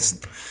bootleg. It's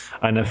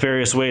a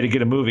nefarious way to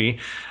get a movie.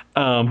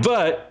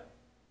 But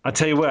I'll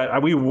tell you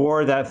what, we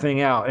wore that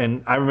thing out.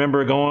 And I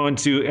remember going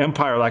to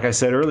Empire, like I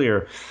said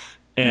earlier,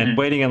 and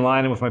waiting in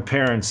line with my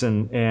parents.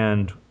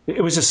 And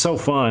it was just so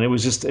fun. It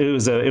was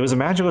a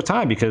magical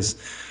time because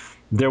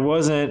there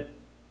wasn't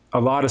a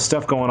lot of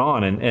stuff going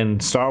on.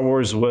 And Star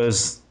Wars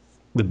was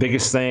the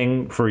biggest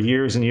thing for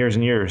years and years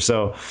and years.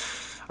 So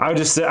I would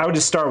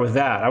just start with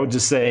that. I would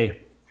just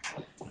say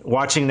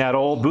watching that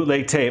old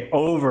bootleg tape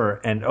over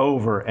and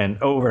over and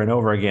over and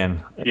over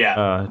again.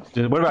 Yeah.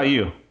 What about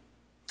you?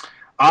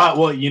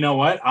 Well, you know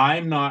what?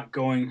 I'm not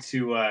going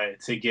to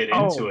get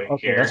into it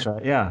here. That's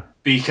right. Yeah.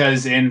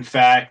 Because in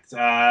fact,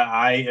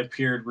 I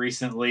appeared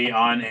recently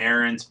on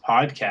Aaron's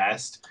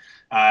podcast,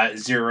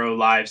 Zero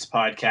Lives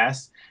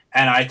podcast,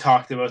 and I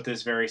talked about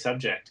this very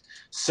subject.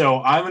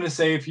 So I'm going to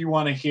say, if you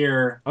want to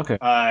hear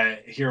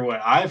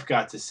what I've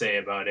got to say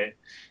about it,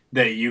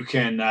 that you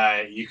can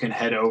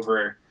head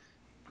over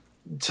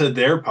to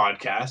their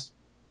podcast.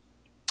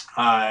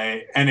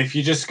 And if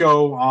you just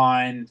go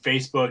on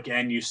Facebook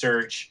and you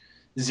search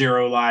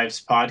Zero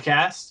Lives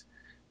podcast,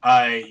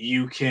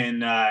 you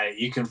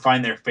can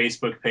find their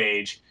Facebook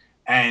page,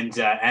 and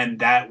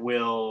that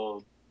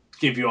will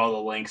give you all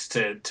the links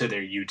to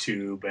their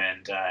YouTube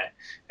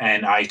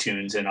and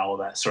iTunes and all of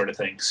that sort of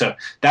thing. So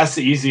that's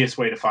the easiest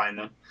way to find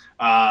them.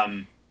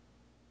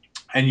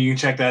 And you can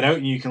check that out,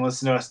 and you can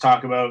listen to us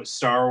talk about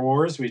Star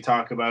Wars. We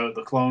talk about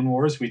the Clone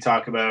Wars. We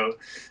talk about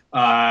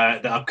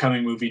the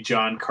upcoming movie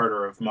John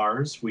Carter of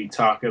Mars. We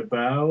talk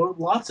about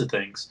lots of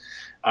things.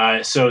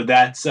 So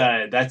that's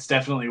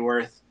definitely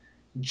worth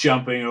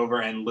jumping over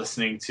and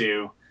listening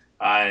to,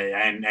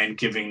 and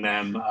giving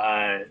them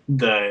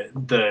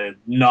the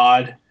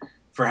nod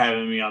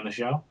having me on the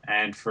show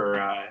and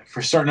for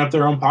starting up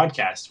their own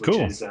podcast,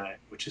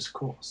 which is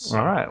cool. So.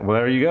 All right. Well,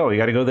 there you go. You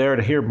got to go there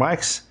to hear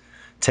Mike's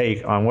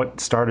take on what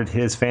started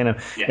his fandom.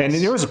 Yes. And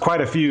there was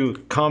quite a few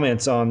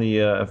comments on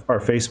the our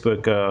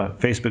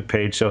Facebook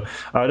page. So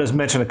I'll just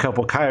mention a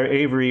couple. Kyler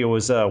Avery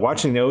was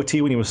watching the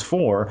OT when he was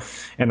 4,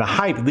 and the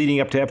hype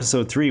leading up to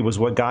episode 3 was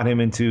what got him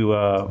into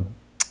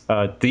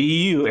the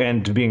EU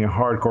and being a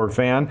hardcore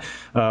fan.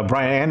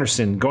 Brian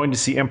Anderson going to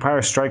see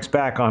Empire Strikes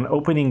Back on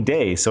opening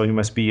day, so he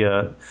must be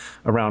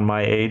around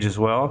my age as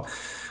well.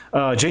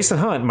 Jason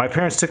Hunt, my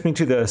parents took me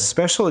to the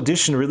special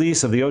edition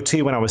release of the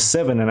OT when I was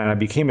 7, and I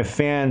became a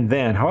fan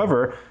then.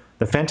 However,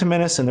 The Phantom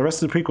Menace and the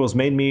rest of the prequels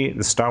made me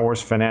the Star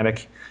Wars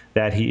fanatic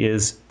that he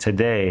is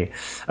today.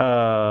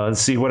 Let's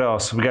see, what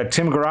else? We got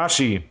Tim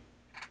Garashi.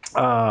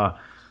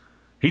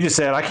 He just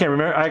said, I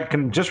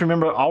can just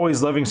remember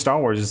always loving Star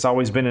Wars. It's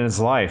always been in his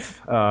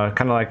life,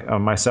 kind of like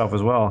myself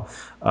as well.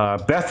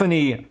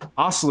 Bethany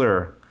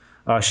Osler.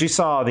 She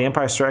saw The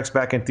Empire Strikes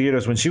Back in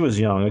theaters when she was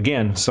young.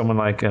 Again, someone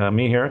like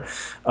me here.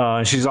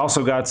 She's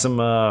also got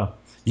some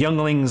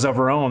younglings of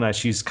her own that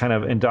she's kind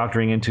of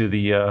indoctrinating into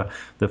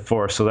the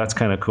Force. So that's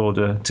kind of cool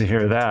to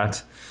hear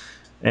that.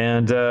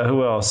 And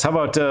who else? How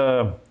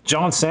about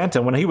John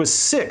Santa? When he was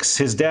 6,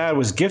 his dad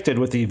was gifted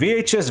with the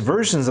VHS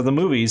versions of the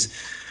movies,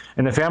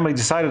 and the family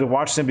decided to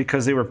watch them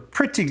because they were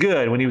pretty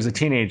good when he was a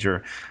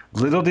teenager.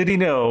 Little did he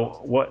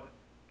know what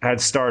had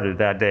started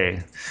that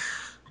day.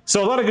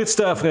 So a lot of good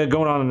stuff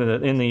going on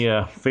in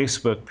the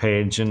Facebook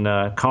page, and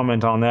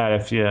comment on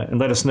that and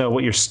let us know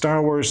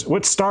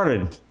what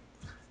started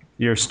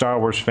your Star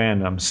Wars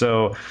fandom.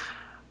 So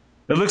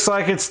it looks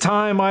like it's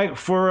time, Mike,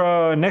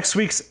 for next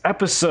week's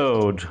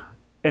episode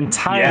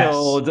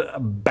entitled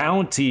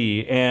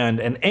Bounty, and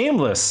an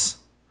aimless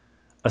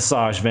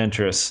Asajj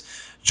Ventress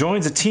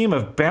joins a team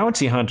of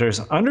bounty hunters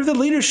under the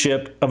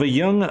leadership of a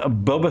young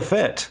Boba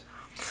Fett.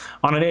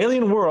 On an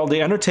alien world,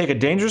 they undertake a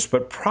dangerous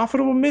but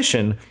profitable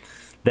mission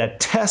that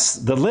tests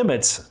the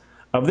limits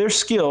of their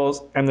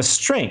skills and the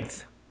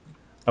strength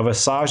of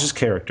Asajj's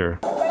character.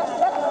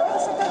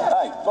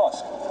 Hey,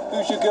 boss,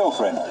 who's your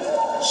girlfriend?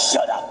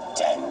 Shut up,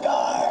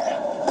 Dengar.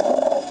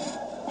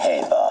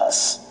 Hey,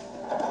 boss.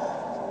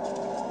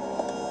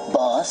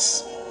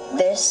 Boss,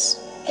 this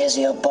is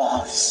your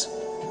boss.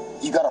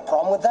 You got a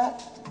problem with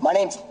that? My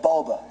name's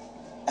Boba,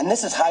 and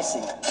this is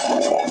Heisinger.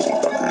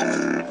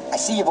 I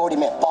see you've already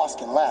met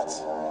Boskin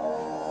lads.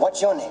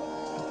 What's your name?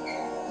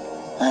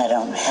 I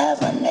don't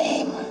have a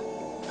name.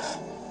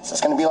 So it's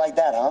gonna be like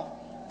that, huh?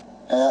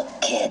 Look,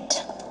 kid,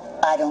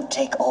 I don't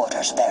take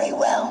orders very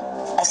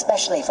well,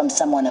 especially from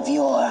someone of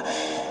your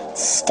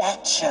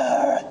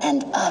stature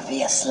and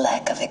obvious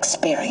lack of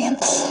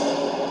experience.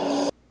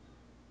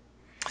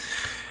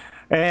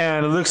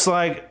 And it looks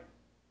like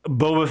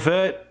Boba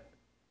Fett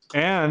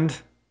and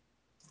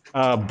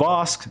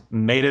Bosk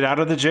made it out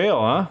of the jail,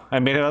 huh? I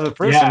made it out of the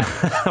prison.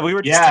 Yeah. we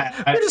were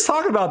just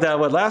talking about that,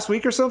 last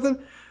week or something?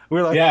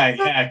 We were like,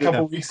 a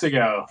couple weeks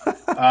ago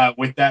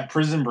with that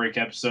Prison Break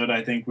episode.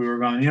 I think we were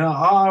going,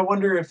 I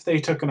wonder if they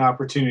took an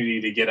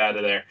opportunity to get out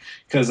of there,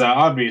 because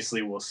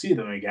obviously we'll see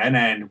them again,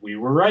 and we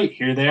were right.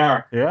 Here they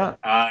are. Yeah.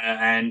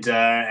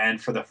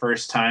 And for the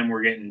first time,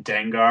 we're getting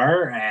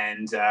Dengar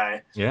and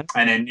a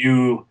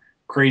new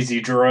crazy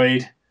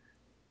droid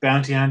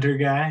bounty hunter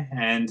guy,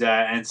 and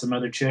some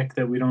other chick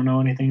that we don't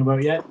know anything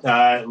about yet.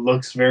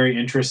 Looks very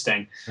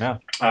interesting. Yeah.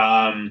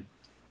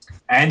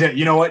 And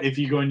you know what? If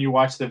you go and you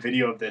watch the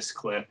video of this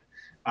clip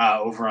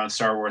over on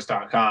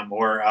StarWars.com,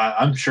 or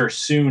I'm sure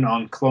soon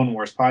on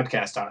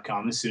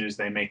CloneWarsPodcast.com, as soon as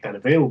they make that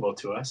available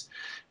to us,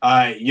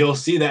 you'll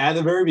see that at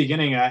the very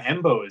beginning,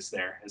 Embo is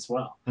there as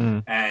well.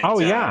 Mm. And,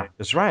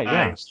 that's right.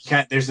 Yeah.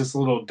 There's this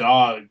little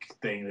dog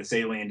thing, this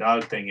alien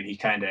dog thing, and he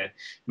kind of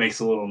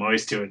makes a little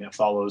noise to it, and it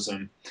follows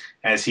him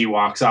as he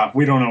walks off.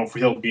 We don't know if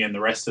he'll be in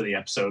the rest of the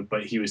episode,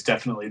 but he was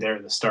definitely there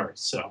at the start.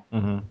 So.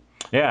 Mm-hmm.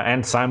 Yeah,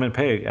 and Simon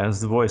Pegg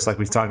as the voice, like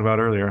we talked about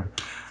earlier.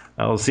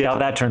 We'll see how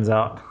that turns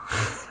out.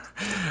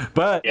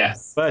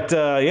 That's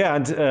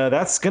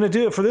going to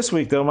do it for this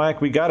week, though,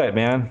 Mike. We got it,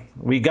 man.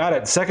 We got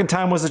it. Second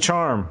time was the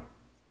charm.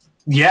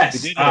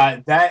 Yes,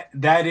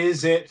 that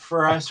is it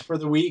for us for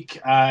the week.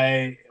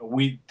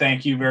 We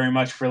thank you very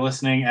much for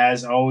listening.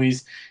 As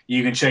always,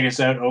 you can check us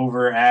out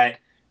over at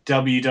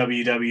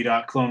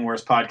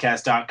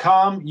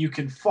www.clonewarspodcast.com. You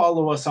can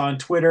follow us on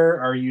Twitter.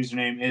 Our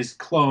username is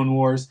Clone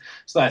Wars,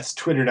 so that's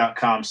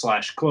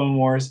twitter.com/Clone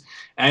Wars.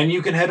 And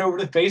you can head over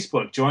to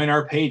Facebook, join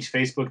our page,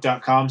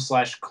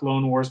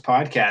 facebook.com/Clone Wars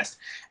Podcast,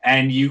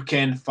 and you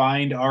can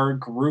find our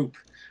group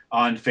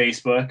on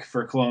Facebook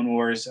for Clone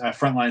Wars,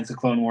 Frontlines the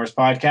Clone Wars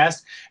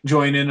Podcast.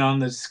 Join in on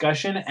the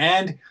discussion,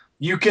 and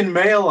you can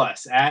mail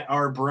us at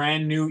our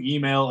brand new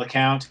email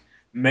account,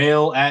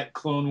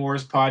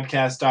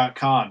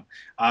 mail@clonewarspodcast.com.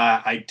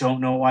 I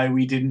don't know why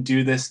we didn't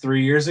do this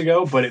 3 years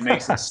ago, but it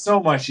makes it so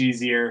much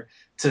easier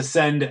to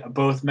send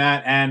both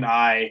Matt and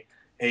I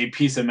a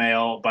piece of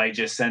mail by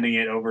just sending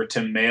it over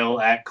to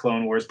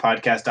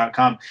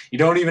mail@clonewarspodcast.com. You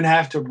don't even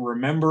have to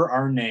remember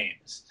our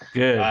names.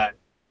 Good.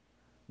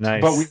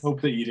 Nice. But we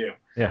hope that you do.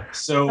 Yeah.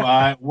 So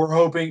we're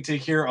hoping to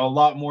hear a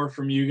lot more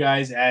from you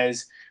guys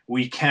as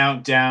we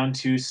count down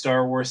to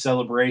Star Wars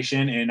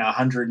Celebration in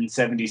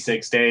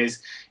 176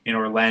 days in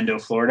Orlando,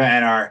 Florida,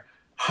 and our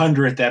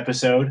 100th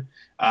episode.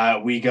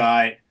 We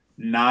got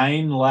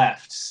 9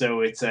 left,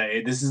 so it's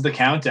this is the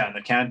countdown.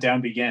 The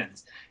countdown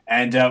begins,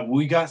 and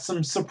we got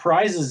some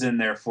surprises in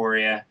there for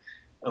you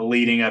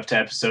leading up to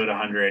episode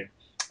 100.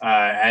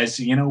 As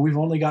you know, we've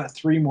only got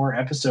 3 more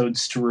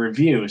episodes to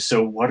review.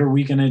 So what are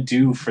we going to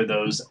do for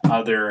those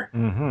other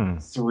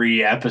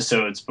 3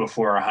 episodes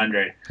before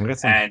 100?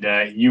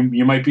 And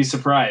you might be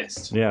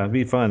surprised. Yeah, it'd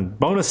be fun.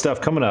 Bonus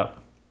stuff coming up.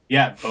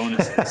 Yeah,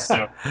 bonuses.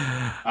 So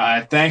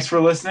thanks for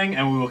listening,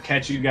 and we will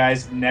catch you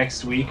guys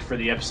next week for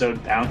the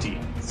episode Bounty.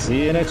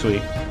 See you next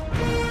week.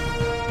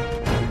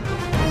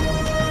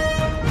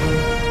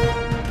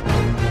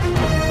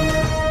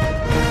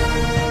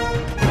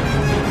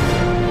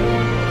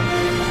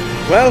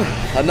 Well,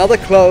 another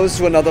close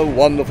to another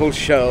wonderful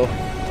show.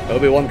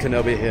 Obi-Wan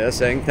Kenobi here,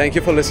 saying thank you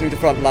for listening to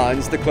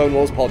Frontlines, the Clone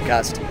Wars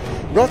podcast,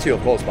 brought to you,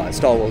 of course, by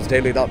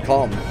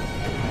StarWarsDaily.com.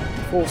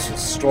 The Force is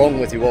strong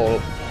with you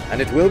all,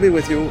 and it will be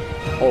with you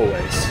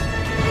always.